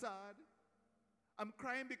I'm sad. I'm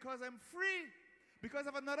crying because I'm free, because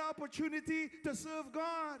of another opportunity to serve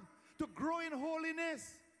God, to grow in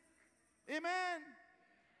holiness. Amen.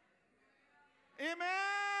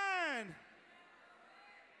 Amen.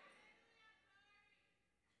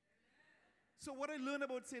 So what I learned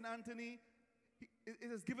about St. Anthony, it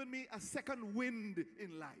has given me a second wind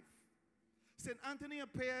in life. St. Anthony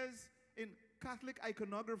appears in Catholic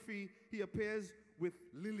iconography. He appears with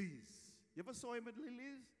lilies. You ever saw him with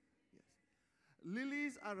lilies? Yes.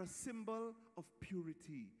 Lilies are a symbol of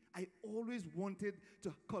purity. I always wanted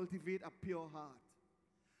to cultivate a pure heart.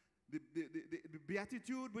 The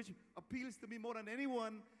beatitude which appeals to me more than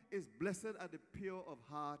anyone is, blessed are the pure of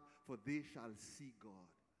heart, for they shall see God.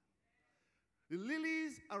 The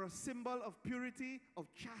lilies are a symbol of purity, of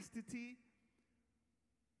chastity,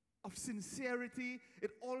 of sincerity.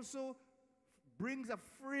 It also brings a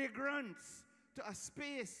fragrance to a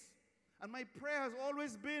space. And my prayer has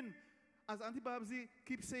always been, as Auntie Babsy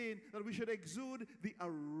keeps saying, that we should exude the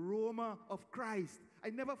aroma of Christ. I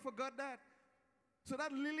never forgot that. So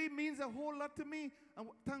that lily means a whole lot to me. And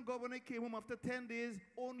thank God when I came home after 10 days,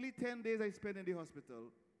 only 10 days I spent in the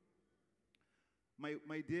hospital,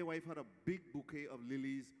 my dear wife had a big bouquet of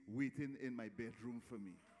lilies waiting in my bedroom for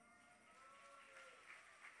me.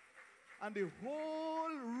 And the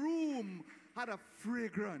whole room had a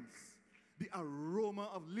fragrance, the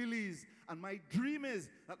aroma of lilies. And my dream is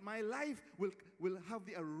that my life will have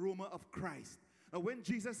the aroma of Christ. Now when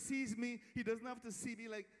Jesus sees me, he doesn't have to see me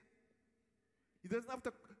like, he doesn't have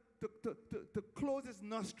to close his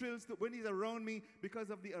nostrils when he's around me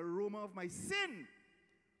because of the aroma of my sin.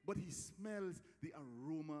 But he smells the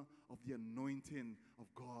aroma of the anointing of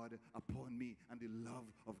God upon me and the love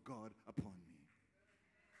of God upon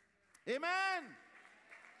me. Amen.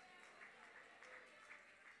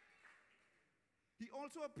 He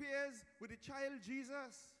also appears with the child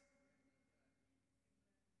Jesus.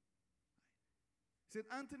 St.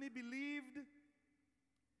 Anthony believed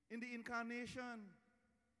in the incarnation,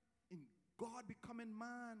 in God becoming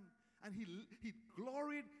man, and he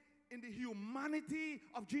gloried in the humanity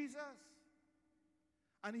of Jesus.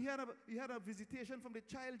 And he had a visitation from the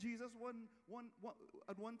child Jesus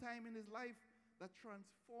at one time in his life that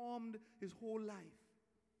transformed his whole life.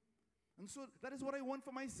 And so that is what I want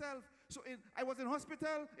for myself. So I was in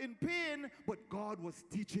hospital, in pain, but God was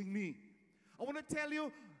teaching me. I want to tell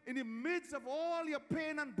you, in the midst of all your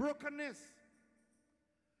pain and brokenness,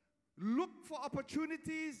 look for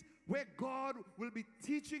opportunities where God will be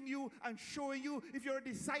teaching you and showing you. If you're a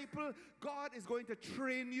disciple, God is going to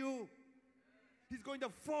train you. He's going to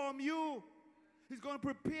form you. He's going to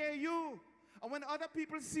prepare you. And when other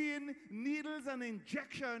people seeing needles and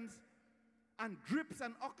injections and drips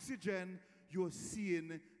and oxygen, you are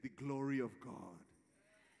seeing the glory of God.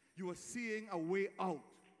 You are seeing a way out.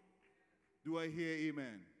 Do I hear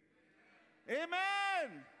amen?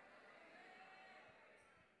 Amen.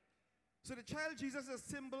 So the child Jesus is a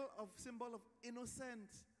symbol of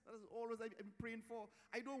innocence. That is always I'm praying for.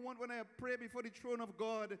 I don't want, when I pray before the throne of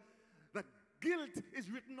God, that guilt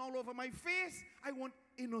is written all over my face. I want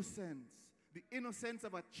innocence, the innocence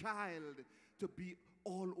of a child, to be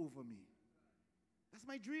all over me. That's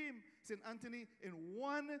my dream. St. Anthony, in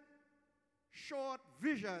one short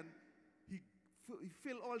vision, he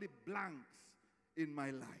fill all the blanks in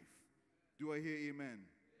my life. Do I hear amen?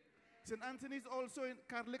 St. Anthony is also in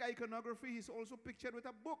Catholic iconography. He's also pictured with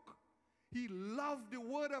a book. He loved the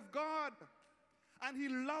Word of God. And he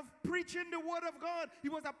loved preaching the Word of God. He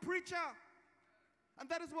was a preacher. And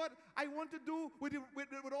that is what I want to do with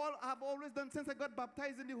all I've always done since I got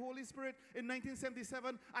baptized in the Holy Spirit in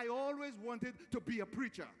 1977. I always wanted to be a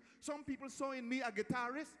preacher. Some people saw in me a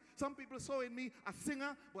guitarist. Some people saw in me a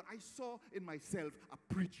singer. But I saw in myself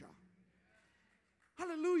a preacher.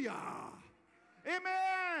 Hallelujah.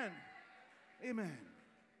 Amen. Amen.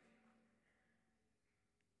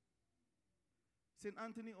 St.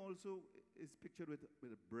 Anthony also is pictured with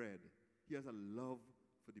bread. He has a love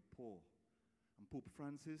for the poor. And Pope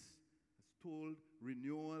Francis has told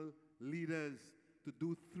renewal leaders to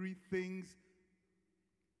do 3 things.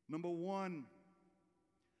 Number 1,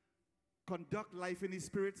 conduct life in the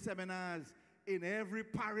Spirit seminars in every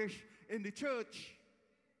parish in the church.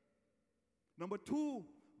 Number 2,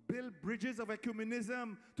 build bridges of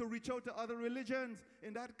ecumenism to reach out to other religions.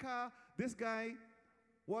 In that car, this guy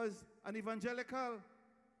was an evangelical.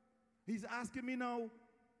 He's asking me now,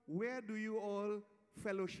 where do you all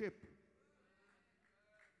fellowship?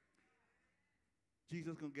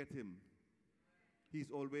 Jesus can get him.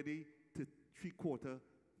 He's already to 3/4%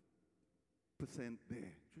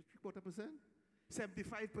 there. 3/4%?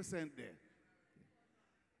 75% there.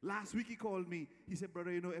 Last week he called me. He said,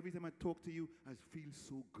 brother, you know, every time I talk to you, I feel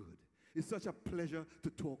so good. It's such a pleasure to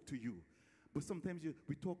talk to you. But sometimes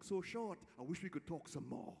we talk so short. I wish we could talk some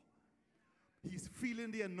more. He's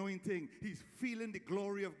feeling the anointing. He's feeling the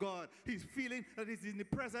glory of God. He's feeling that he's in the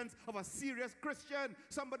presence of a serious Christian,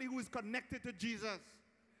 somebody who is connected to Jesus.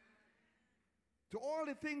 To all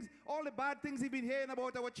the things, all the bad things he's been hearing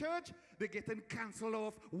about our church, they're getting canceled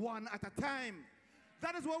off one at a time.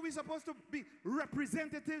 That is what we're supposed to be,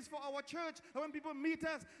 representatives for our church. And when people meet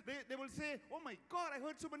us, they will say, oh my God, I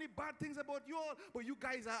heard so many bad things about you all, but you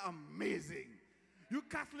guys are amazing. You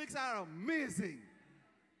Catholics are amazing.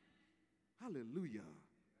 Hallelujah.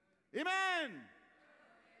 Amen.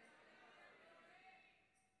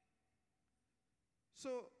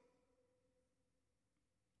 So,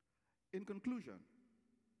 in conclusion,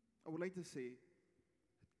 I would like to say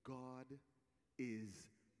that God is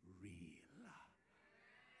real.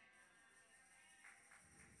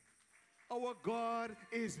 Our God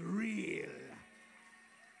is real.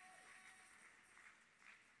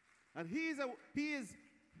 And He is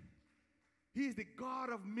the God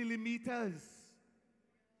of millimeters.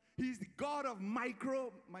 He's the God of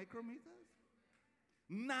micrometers,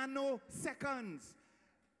 nanoseconds,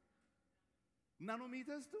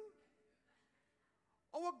 nanometers too.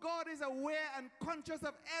 Our God is aware and conscious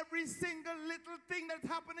of every single little thing that's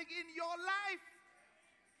happening in your life.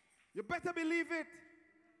 You better believe it.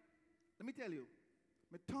 Let me tell you,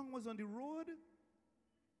 my tongue was on the road,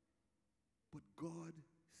 but God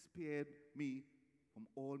spared me from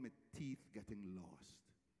all my teeth getting lost.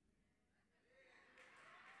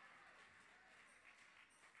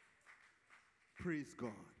 Praise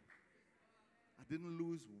God. I didn't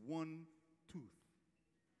lose one tooth.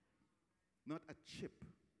 Not a chip,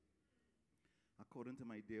 according to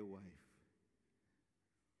my dear wife.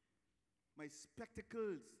 My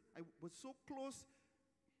spectacles, I was so close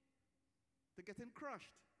to getting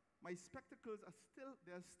crushed. My spectacles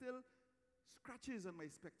there are still scratches on my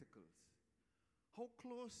spectacles. How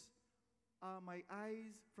close are my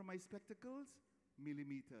eyes from my spectacles?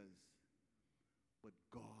 Millimeters. But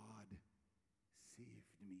God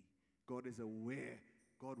saved me. God is aware.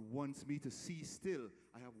 God wants me to see still.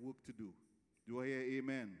 I have work to do. Do I hear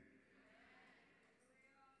amen?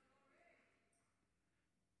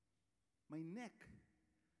 My neck.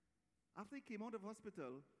 After I came out of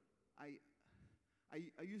hospital, I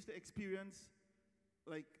used to experience,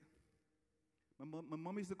 like, my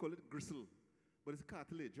mom used to call it gristle, but it's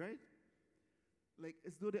cartilage, right? Like,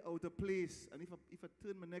 as though they're out of place. And if I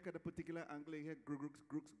turn my neck at a particular angle, I hear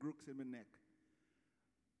grooks in my neck.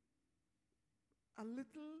 A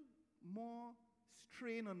little more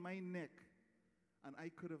strain on my neck, and I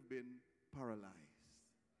could have been paralyzed.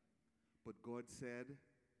 But God said,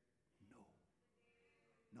 no,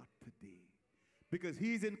 not today. Because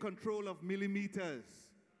He's in control of millimeters.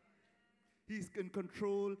 He's in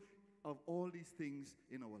control of all these things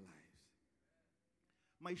in our lives.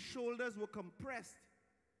 My shoulders were compressed.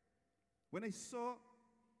 When I saw,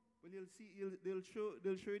 well, you'll see,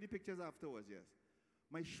 they'll show you the pictures afterwards, yes.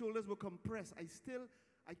 My shoulders were compressed.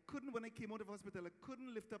 I couldn't, when I came out of hospital, I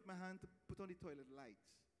couldn't lift up my hand to put on the toilet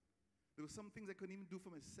lights. There were some things I couldn't even do for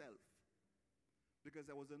myself because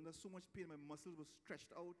I was under so much pain. My muscles were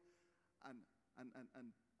stretched out, and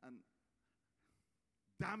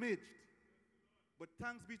damaged. But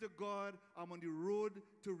thanks be to God, I'm on the road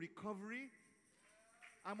to recovery.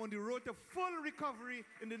 I'm on the road to full recovery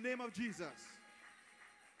in the name of Jesus.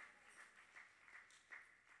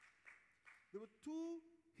 There were 2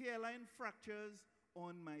 hairline fractures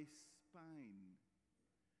on my spine.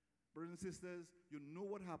 Brothers and sisters, you know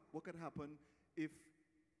what could happen if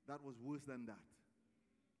that was worse than that.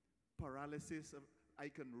 Paralysis. I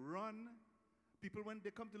can run. People, when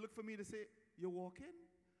they come to look for me, they say, "You're walking?"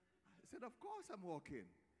 I said, "Of course I'm walking."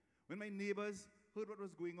 When my neighbors heard what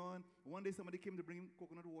was going on, one day somebody came to bring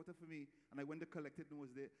coconut water for me, and I went to collect it, and it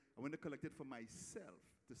was there. I went to collect it for myself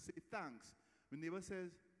to say thanks. My neighbor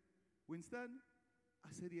says, "Winston?"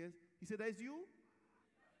 I said, "Yes." He said, "That's you?"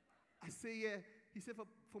 I say, "Yeah." He said,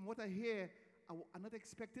 "From what I hear, I'm not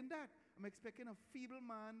expecting that. I'm expecting a feeble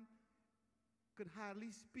man, could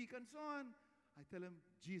hardly speak and so on." I tell him,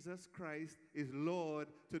 Jesus Christ is Lord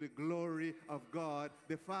to the glory of God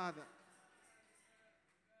the Father.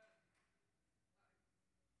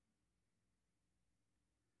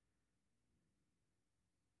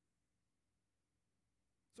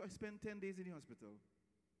 So I spent 10 days in the hospital.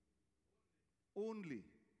 Only.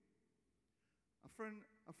 A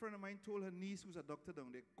friend of mine told her niece, who's a doctor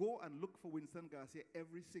down there, "Go and look for Winston Garcia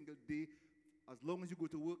every single day. As long as you go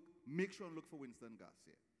to work, make sure and look for Winston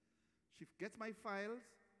Garcia." She gets my files,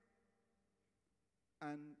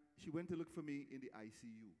 and she went to look for me in the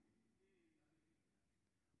ICU.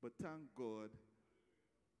 But thank God,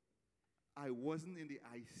 I wasn't in the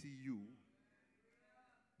ICU,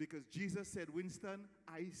 because Jesus said, "Winston,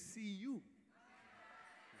 I see you."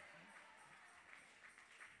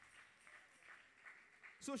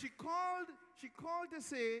 So she called to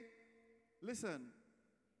say, "Listen,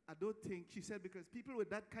 I don't think," she said, because people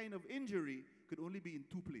with that kind of injury could only be in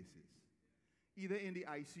 2 places. Either in the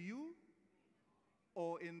ICU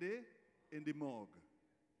or in the morgue.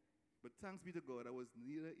 But thanks be to God, I was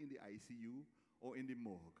neither in the ICU or in the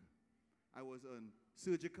morgue. I was on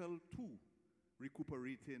surgical 2,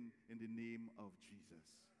 recuperating in the name of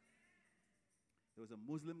Jesus. There was a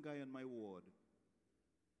Muslim guy on my ward.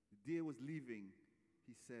 The day I was leaving,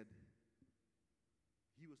 he said,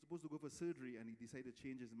 he was supposed to go for surgery, and he decided to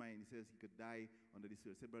change his mind. He says he could die under the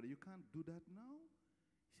surgery. I said, "Brother, you can't do that now."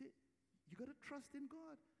 He said, "You got to trust in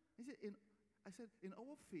God." I said, in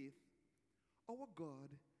our faith, our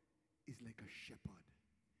God is like a shepherd.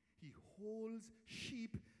 He holds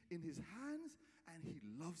sheep in his hands, and he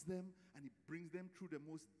loves them, and he brings them through the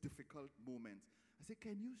most difficult moments. I said,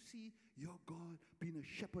 "Can you see your God being a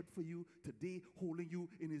shepherd for you today, holding you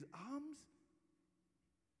in his arms?"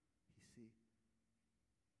 He said,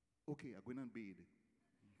 "Okay, I'm going to bathe."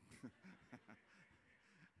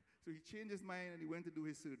 So he changed his mind and he went to do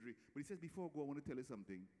his surgery. But he says, "Before I go, I want to tell you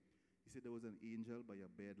something." He said, "There was an angel by your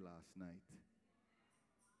bed last night.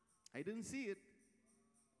 I didn't see it,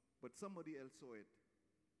 but somebody else saw it.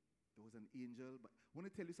 There was an angel. But I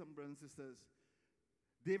want to tell you something, brothers and sisters.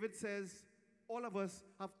 David says, all of us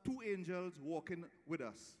have 2 angels walking with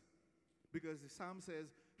us. Because the psalm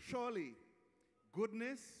says, surely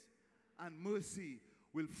goodness and mercy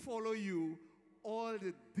will follow you all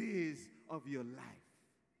the days of your life.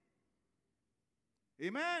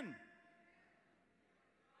 Amen.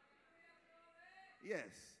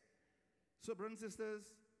 Yes. So, brothers and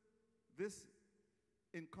sisters, this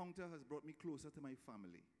encounter has brought me closer to my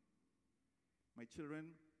family. My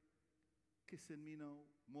children kissing me now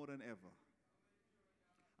more than ever.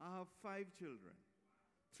 I have 5 children,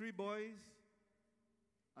 3 boys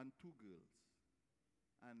and 2 girls.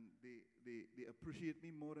 And they appreciate me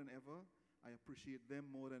more than ever. I appreciate them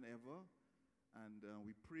more than ever. And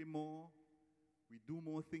we pray more. We do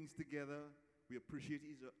more things together. We appreciate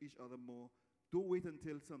each other more. Don't wait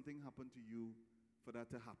until something happened to you for that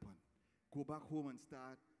to happen. Go back home and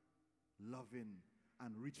start loving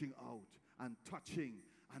and reaching out and touching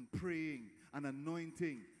and praying and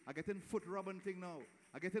anointing. I get in foot rubbing thing now.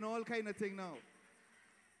 I get in all kind of thing now.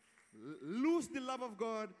 Lose the love of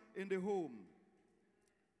God in the home.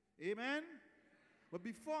 Amen? But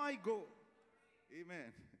before I go,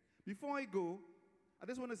 amen. Before I go, I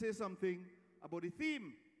just want to say something about the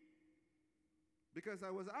theme. Because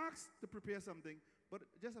I was asked to prepare something, but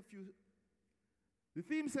just a few. The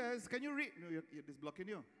theme says, can you read? No, it's blocking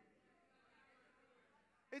you.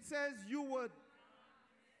 It says, you were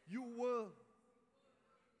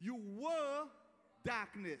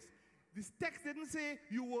darkness. This text didn't say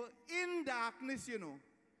you were in darkness, you know.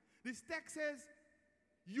 This text says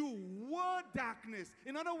you were darkness.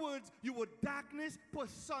 In other words, you were darkness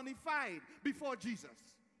personified before Jesus.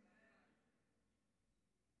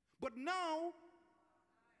 But now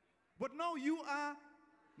you are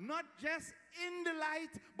not just in the light,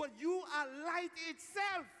 but you are light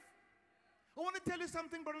itself. I want to tell you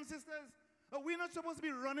something, brothers and sisters. We're not supposed to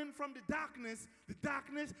be running from the darkness. The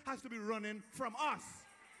darkness has to be running from us.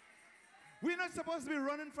 We're not supposed to be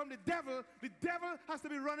running from the devil. The devil has to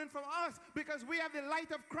be running from us because we have the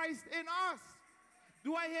light of Christ in us.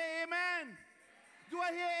 Do I hear amen? Do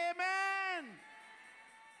I hear amen?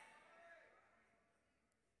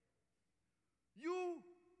 You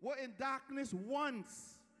were in darkness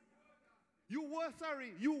once. You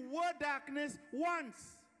were darkness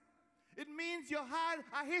once. It means you had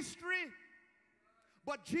a history.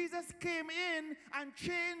 But Jesus came in and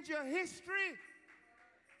changed your history.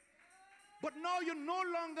 But now you're no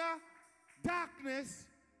longer darkness.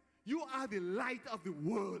 You are the light of the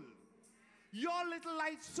world. Your little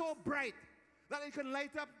light so bright that it can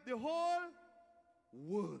light up the whole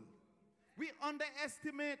world. We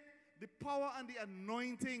underestimate the power and the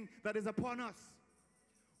anointing that is upon us.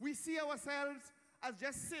 We see ourselves as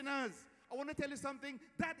just sinners. I want to tell you something.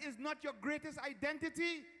 That is not your greatest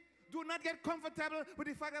identity. Do not get comfortable with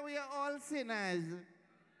the fact that we are all sinners.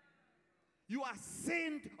 You are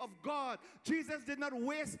saint of God. Jesus did not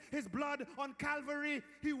waste his blood on Calvary.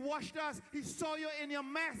 He washed us. He saw you in your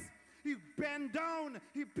mess. He bent down.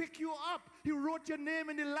 He picked you up. He wrote your name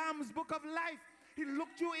in the Lamb's book of life. He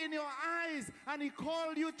looked you in your eyes and he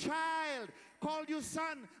called you child, called you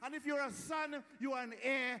son. And if you're a son, you are an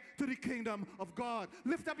heir to the kingdom of God.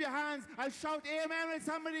 Lift up your hands and shout amen with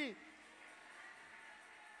somebody.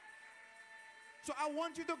 So I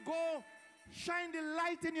want you to go shine the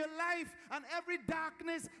light in your life and every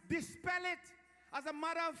darkness, dispel it. As a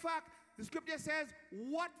matter of fact, the scripture says,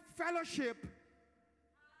 what fellowship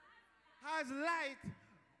has light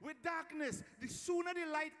with darkness? The sooner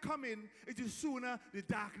the light comes in, it is sooner the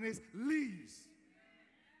darkness leaves.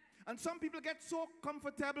 And some people get so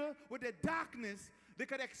comfortable with the darkness, they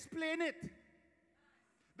could explain it.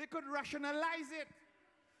 They could rationalize it.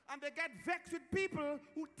 And they get vexed with people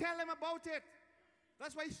who tell them about it.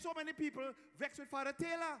 That's why so many people vex with Father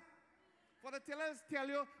Taylor. Father Taylor tells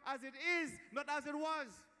you as it is, not as it was,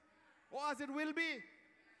 or as it will be.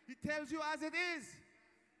 He tells you as it is.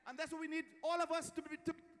 And that's what we need all of us to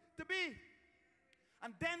be.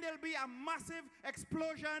 And then there'll be a massive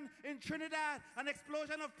explosion in Trinidad, an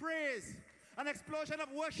explosion of praise, an explosion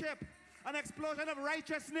of worship, an explosion of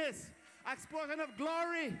righteousness, an explosion of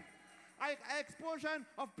glory, an explosion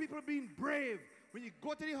of people being brave. When you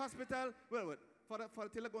go to the hospital, well, Father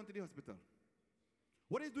Taylor going to the hospital.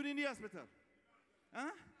 What is he doing in the hospital?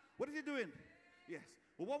 Huh? What is he doing? Yes.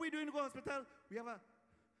 Well, what we do in the hospital, we have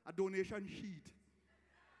a donation sheet.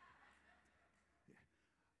 Yeah.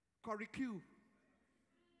 Curricue.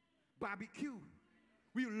 Barbecue.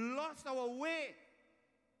 We lost our way.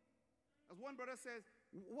 As one brother says,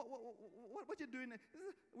 what you doing?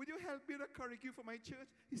 Would you help me with a curricue for my church?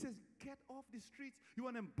 He says, get off the streets. You're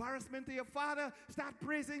an embarrassment to your father. Start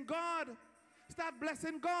praising God. Start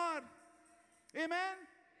blessing God. Amen?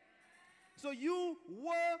 So you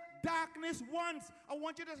were darkness once. I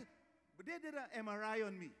want you to, but they did an MRI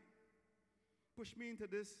on me. Pushed me into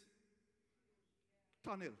this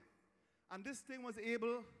tunnel. And this thing was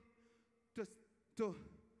able to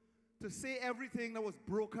say everything that was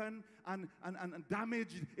broken and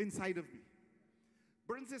damaged inside of me.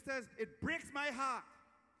 Brothers and sisters, it breaks my heart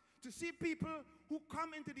to see people who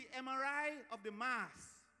come into the MRI of the mass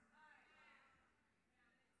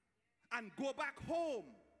and go back home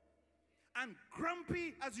and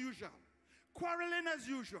grumpy as usual, quarreling as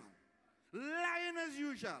usual, lying as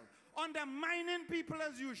usual, undermining people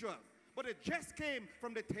as usual. But it just came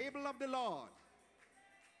from the table of the Lord.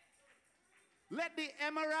 Let the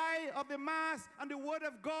MRI of the Mass and the Word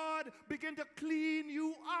of God begin to clean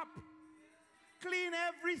you up. Clean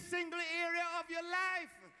every single area of your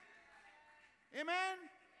life. Amen?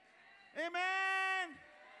 Amen.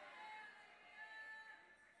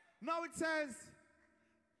 Now it says,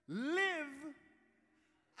 live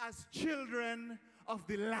as children of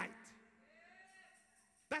the light.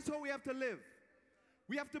 That's how we have to live.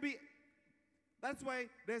 We have to be, that's why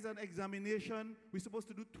there's an examination we're supposed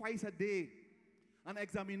to do twice a day. An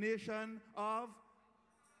examination of,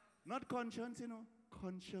 not conscience,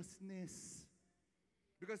 consciousness.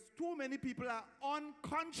 Because too many people are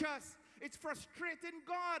unconscious. It's frustrating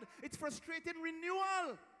God. It's frustrating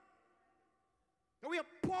renewal. We are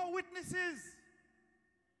poor witnesses.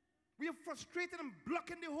 We are frustrated and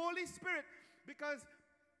blocking the Holy Spirit because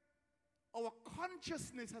our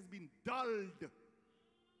consciousness has been dulled.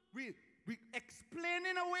 We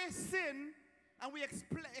explaining away sin and we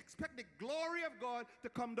expect the glory of God to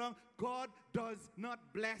come down. God does not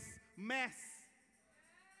bless mess.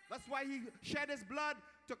 That's why he shed his blood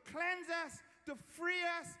to cleanse us, to free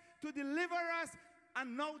us, to deliver us,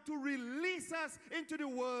 and now to release us into the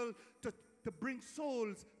world to bring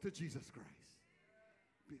souls to Jesus Christ.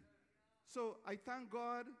 So I thank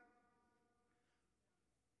God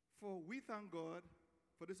we thank God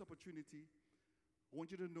for this opportunity. I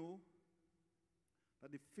want you to know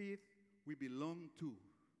that the faith we belong to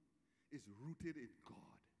is rooted in God.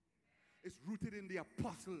 It's rooted in the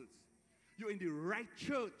apostles. You're in the right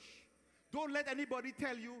church. Don't let anybody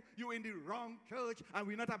tell you you're in the wrong church and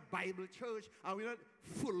we're not a Bible church and we're not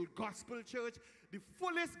full gospel church. The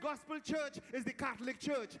fullest gospel church is the Catholic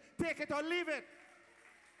Church. Take it or leave it.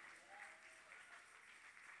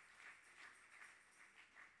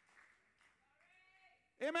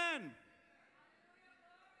 Amen.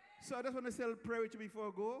 So I just want to say a prayer with you before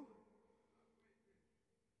I go.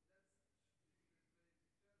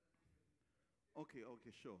 Okay,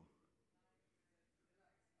 sure.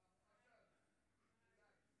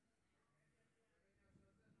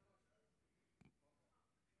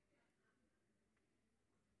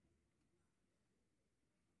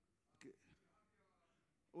 Okay.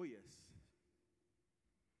 Oh, yes.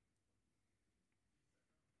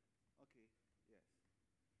 Okay, yes.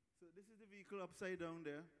 So this is the vehicle upside down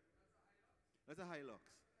there. That's a Hilux.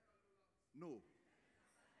 No.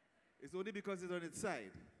 It's only because it's on its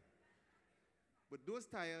side. But those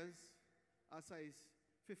tires are size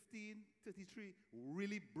 15, 33,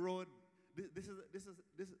 really broad. This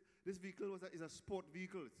vehicle is a sport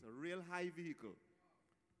vehicle. It's a real high vehicle.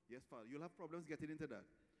 Yes, Father, you'll have problems getting into that.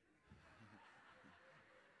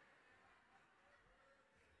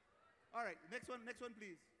 All right, next one,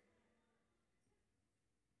 please.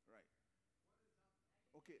 Right.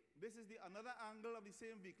 Okay, this is another angle of the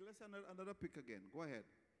same vehicle. Let's another pic again. Go ahead.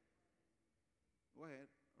 Go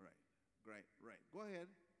ahead. All right. Right. Go ahead.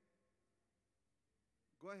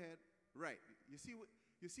 Right. You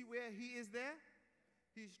see where he is there?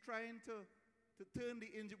 He's trying to turn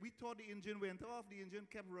the engine. We thought the engine went off. The engine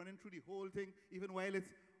kept running through the whole thing, even while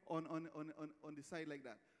it's on the side like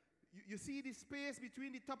that. You see the space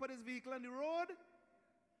between the top of this vehicle and the road?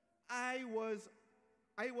 I was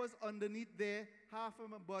underneath there, half of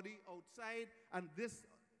my body outside, and this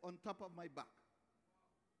on top of my back.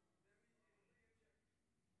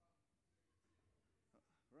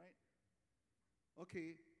 Right?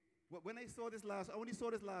 Okay. When I only saw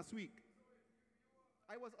this last week.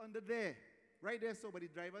 I was under there, right there. So, by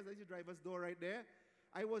there's the driver's door right there.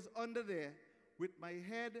 I was under there with my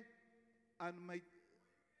head and my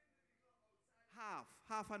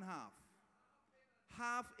half and half.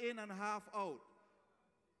 Half in and half out.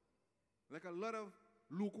 Like a lot of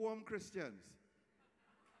lukewarm Christians.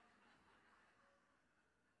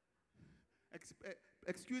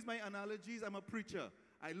 Excuse my analogies, I'm a preacher.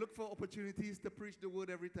 I look for opportunities to preach the word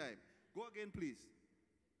every time. Go again, please.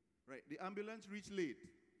 Right, the ambulance reached late.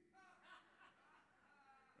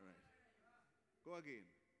 All right. Go again.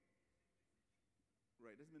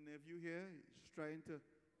 Right, this is my nephew here. He's trying to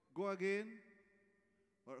go again.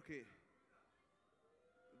 Okay.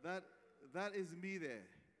 That is me there.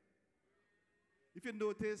 If you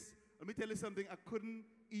notice, let me tell you something.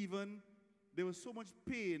 There was so much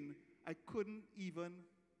pain, I couldn't even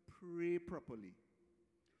pray properly.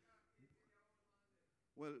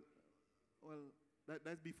 Well,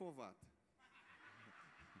 that's before that.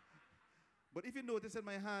 But if you notice in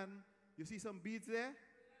my hand, you see some beads there?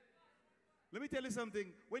 Let me tell you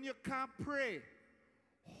something. When you can't pray,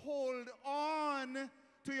 hold on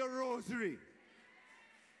to your rosary.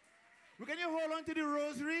 When you hold on to the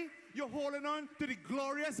rosary, you're holding on to the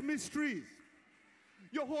glorious mysteries.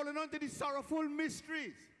 You're holding on to the sorrowful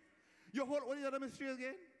mysteries. What is the other mystery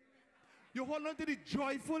again? You're holding on to the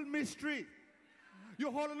joyful mystery.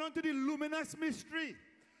 You're holding on to the luminous mystery.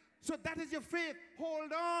 So that is your faith.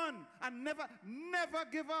 Hold on and never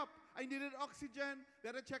give up. I needed oxygen. They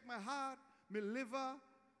had to check my heart, my liver,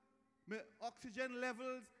 my oxygen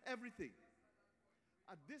levels, everything.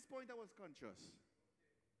 At this point, I was conscious.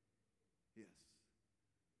 Yes.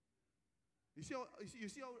 You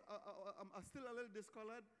see how I'm still a little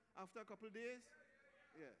discolored after a couple of days?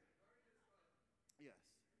 Yeah. Yes.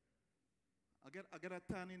 I get a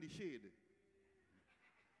tan in the shade.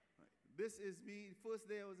 Right. This is me. First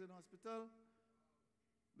day I was in hospital.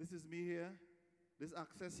 This is me here. This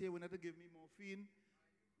access here, when they give me morphine.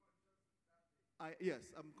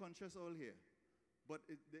 Yes, I'm conscious all here. But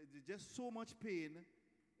there's just so much pain.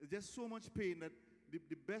 There's just so much pain that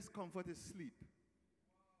the best comfort is sleep.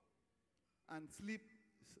 And sleep.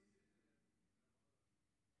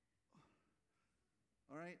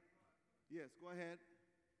 All right? Yes, go ahead.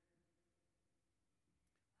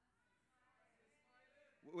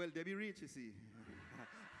 Well, Debbie Rich, you see.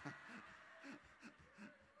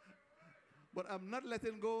 But I'm not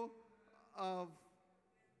letting go of,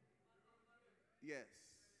 yes,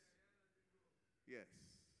 yes.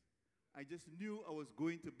 I just knew I was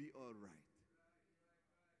going to be all right.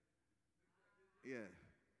 Yeah.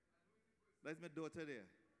 That's my daughter there.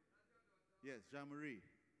 Yes, Jean-Marie.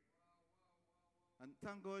 And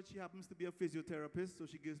thank God she happens to be a physiotherapist, so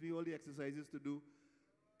she gives me all the exercises to do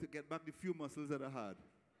to get back the few muscles that I had.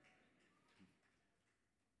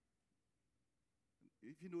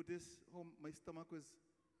 If you notice how my stomach was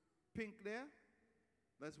pink there,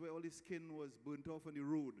 that's where all the skin was burnt off on the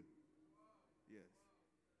road. Yes.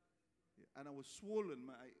 Yeah. And I was swollen.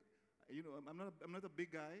 I'm not a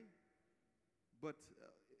big guy, but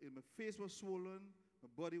my face was swollen, my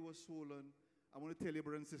body was swollen. I want to tell you,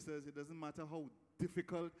 brothers and sisters, it doesn't matter how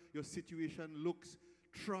difficult your situation looks,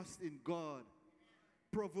 trust in God.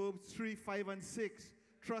 Proverbs 3, 5, and 6.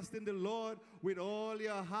 Trust in the Lord with all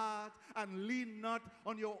your heart and lean not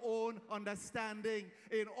on your own understanding.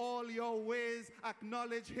 In all your ways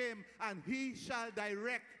acknowledge him and he shall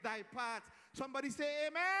direct thy path. Somebody say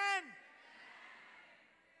amen.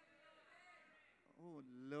 Oh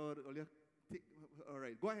Lord. All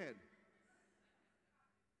right, go ahead.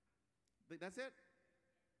 That's it?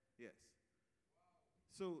 Yes.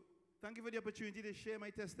 So thank you for the opportunity to share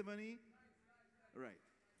my testimony. Right.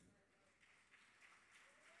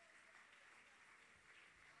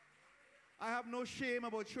 I have no shame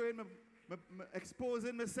about showing,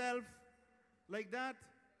 exposing myself like that,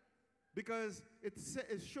 because it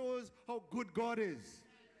shows how good God is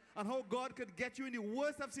and how God could get you in the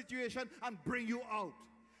worst of situation and bring you out.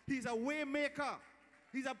 He's a way maker.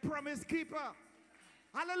 He's a promise keeper.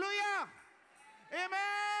 Hallelujah.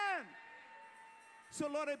 Amen. So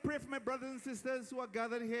Lord, I pray for my brothers and sisters who are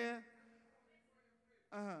gathered here.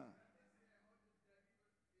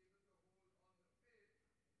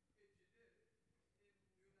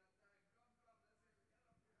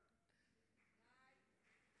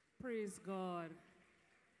 Praise God.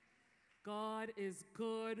 God is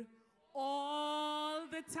good all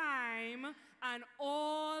the time, and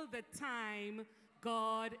all the time,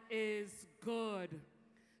 God is good.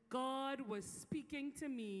 God was speaking to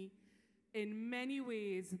me in many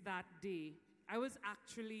ways that day. I was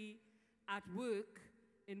actually at work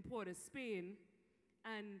in Port of Spain,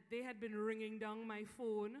 and they had been ringing down my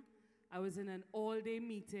phone. I was in an all-day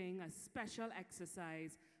meeting, a special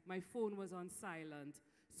exercise. My phone was on silent,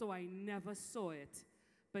 so I never saw it.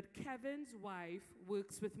 But Kevin's wife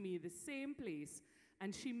works with me the same place,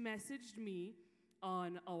 and she messaged me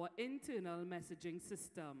on our internal messaging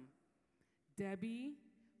system. Debbie,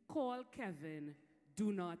 call Kevin,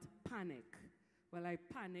 do not panic. Well, I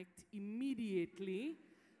panicked immediately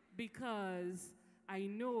because I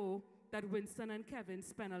know that Winston and Kevin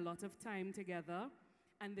spend a lot of time together,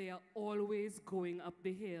 and they are always going up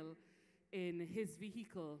the hill in his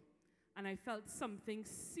vehicle. And I felt something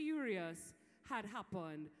serious had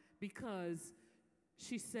happened because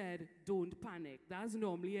she said, don't panic. That's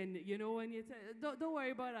normally, and you know, when you say, don't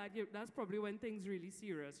worry about that, that's probably when things really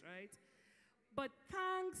serious, right? But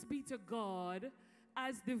thanks be to God,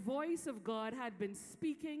 as the voice of God had been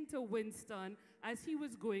speaking to Winston as he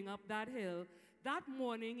was going up that hill, that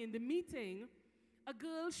morning in the meeting, a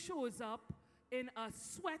girl shows up in a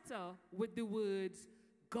sweater with the words,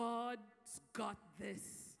 God's got this.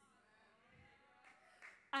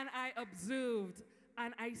 And I observed,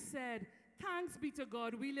 and I said, thanks be to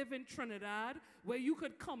God, we live in Trinidad, where you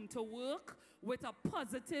could come to work with a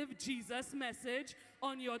positive Jesus message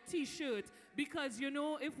on your t-shirt. Because, you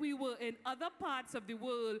know, if we were in other parts of the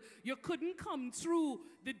world, you couldn't come through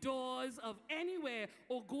the doors of anywhere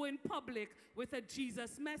or go in public with a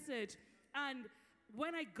Jesus message. And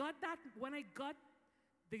when I got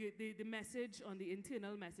the message on the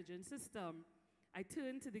internal messaging system, I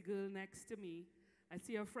turned to the girl next to me. I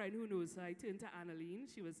see a friend who knows her. I turned to Annaline.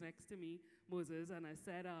 She was next to me, Moses, and I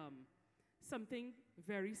said, something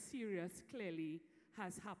very serious clearly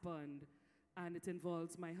has happened, and it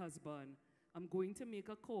involves my husband. I'm going to make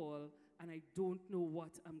a call, and I don't know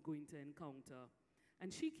what I'm going to encounter.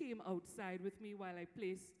 And she came outside with me while I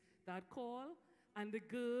placed that call, and the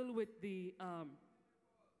girl with the,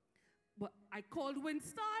 I called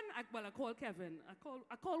Winston. I called Kevin.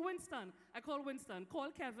 I called Winston. I called Winston. Call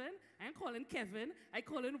Kevin. I ain't calling Kevin. I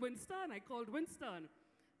calling Winston. I called Winston.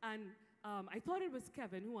 And I thought it was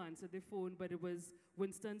Kevin who answered the phone, but it was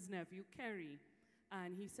Winston's nephew, Kerry.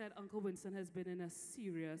 And he said, Uncle Winston has been in a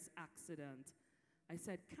serious accident. I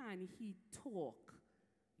said, can he talk?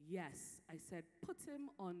 Yes. I said, put him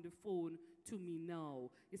on the phone to me now.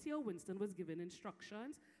 You see how Winston was given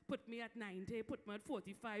instructions? Put me at 90, put me at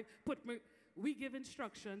 45, we give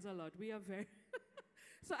instructions a lot. We are very,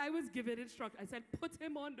 So I was given instructions. I said, put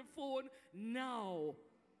him on the phone now.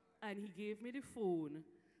 And he gave me the phone,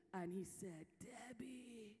 and he said,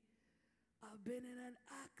 Debbie, I've been in an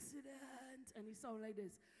accident. And he sounded like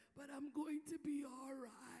this, but I'm going to be all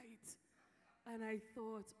right. And I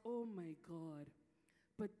thought, oh my God.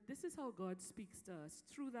 But this is how God speaks to us.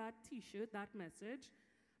 Through that t-shirt, that message,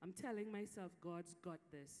 I'm telling myself, God's got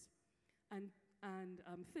this. And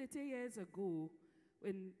 30 years ago,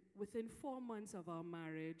 within 4 months of our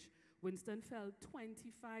marriage, Winston fell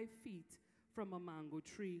 25 feet from a mango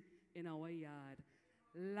tree in our yard.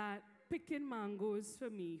 Picking mangoes for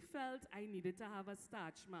me, felt I needed to have a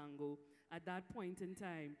starch mango at that point in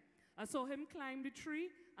time. I saw him climb the tree,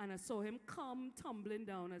 and I saw him come tumbling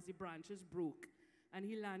down as the branches broke. And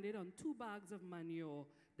he landed on 2 bags of manure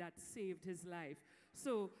that saved his life.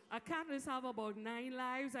 So a cat must have about 9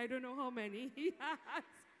 lives. I don't know how many he has.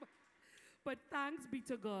 But thanks be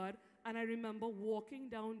to God. And I remember walking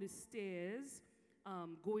down the stairs,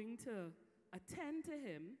 going to attend to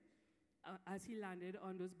him as he landed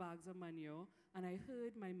on those bags of manure. And I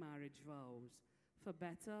heard my marriage vows, for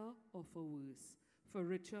better or for worse, for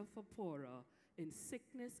richer, for poorer, in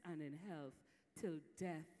sickness and in health, till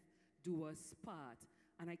death do us part.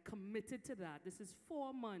 And I committed to that. This is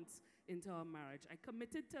 4 months into our marriage. I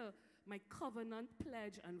committed to my covenant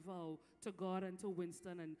pledge and vow to God and to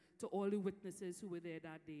Winston and to all the witnesses who were there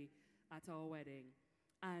that day at our wedding.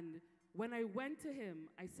 And when I went to him,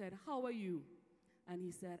 I said, how are you? And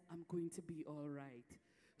he said, I'm going to be all right.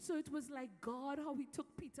 So it was like God, how he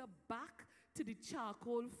took Peter back to the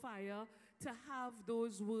charcoal fire to have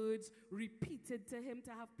those words repeated to him, to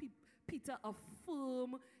have Peter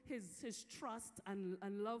affirm his trust and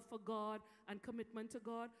love for God and commitment to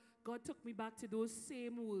God. God took me back to those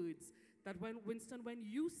same words that when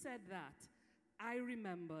you said that, I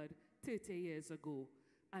remembered 30 years ago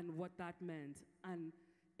and what that meant. And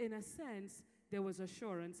in a sense, there was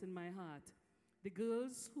assurance in my heart. The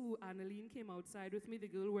girls who, Annaline came outside with me, the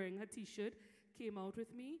girl wearing her t-shirt came out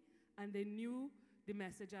with me, and they knew the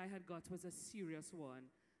message I had got was a serious one.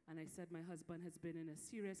 And I said, my husband has been in a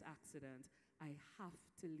serious accident. I have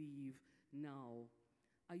to leave now.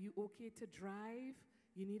 Are you okay to drive?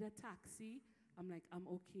 You need a taxi? I'm like, I'm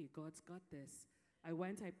okay. God's got this. I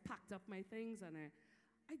went, I packed up my things, and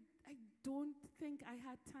I don't think I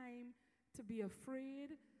had time to be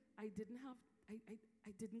afraid. I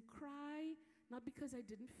didn't cry, not because I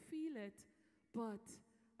didn't feel it, but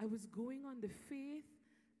I was going on the faith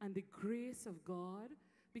and the grace of God,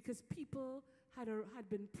 because people had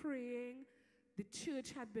been praying, the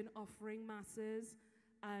church had been offering masses,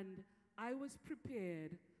 and I was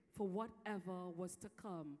prepared for whatever was to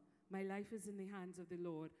come. My life is in the hands of the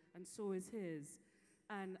Lord, and so is his.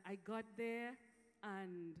 And I got there,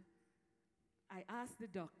 and I asked the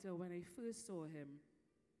doctor when I first saw him,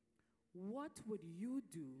 what would you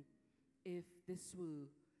do if this were,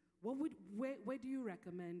 where do you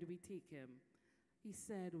recommend we take him? He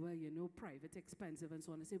said, well, you know, private, expensive, and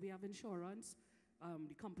so on. I said, we have insurance.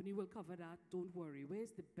 The company will cover that. Don't worry.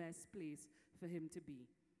 Where's the best place for him to be?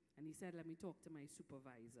 And he said, let me talk to my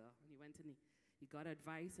supervisor. And he went and he got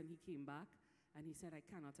advice, and he came back, and he said, I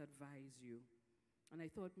cannot advise you. And I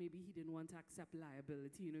thought maybe he didn't want to accept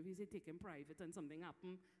liability. You know, if he say take him private and something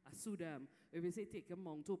happened, I sue them. If he say take him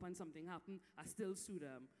Mount Hope and something happened, I still sue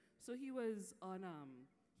them. So he was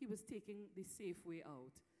taking the safe way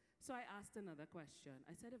out. So I asked another question.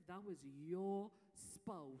 I said, if that was your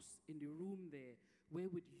spouse in the room there, where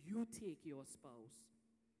would you take your spouse?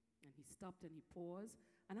 And he stopped and he paused,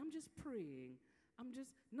 and I'm just praying. I'm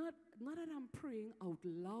just, not that I'm praying out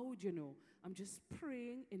loud, you know. I'm just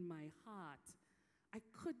praying in my heart. I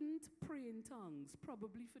couldn't pray in tongues,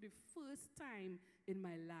 probably for the first time in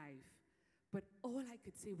my life. But all I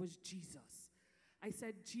could say was Jesus. I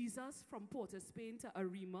said Jesus from Port of Spain to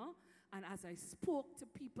Arima. And as I spoke to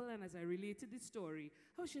people and as I related the story,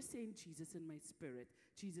 I was just saying Jesus in my spirit,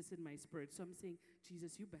 Jesus in my spirit. So I'm saying,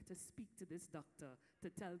 Jesus, you better speak to this doctor to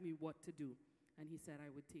tell me what to do. And he said I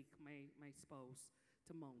would take my spouse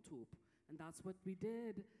to Mount Hope. And that's what we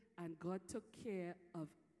did. And God took care of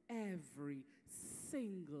every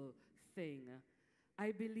single thing.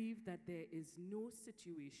 I believe that there is no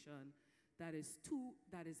situation that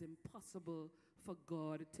is impossible for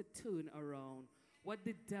God to turn around. What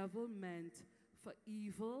the devil meant for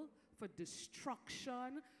evil, for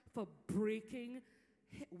destruction, for breaking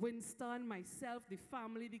Winston, myself, the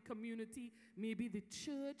family, the community, maybe the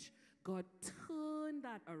church, God turned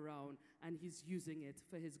that around, and he's using it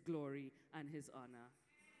for his glory and his honor.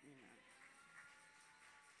 Amen.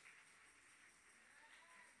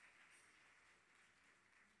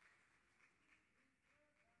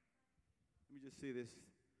 Let me just say this.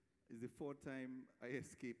 It's the fourth time I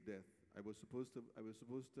escaped death. I was supposed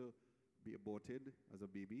to be aborted as a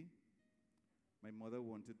baby. My mother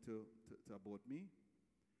wanted to abort me.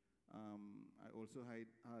 I also had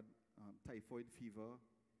typhoid fever,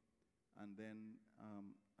 and then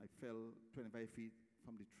I fell 25 feet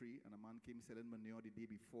from the tree, and a man came selling manure the day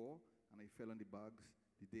before, and I fell on the bags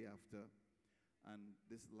the day after, and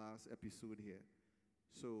this last episode here.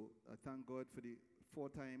 So I thank God for the 4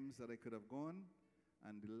 times that I could have gone,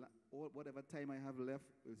 and whatever time I have left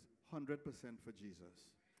is 100% for Jesus.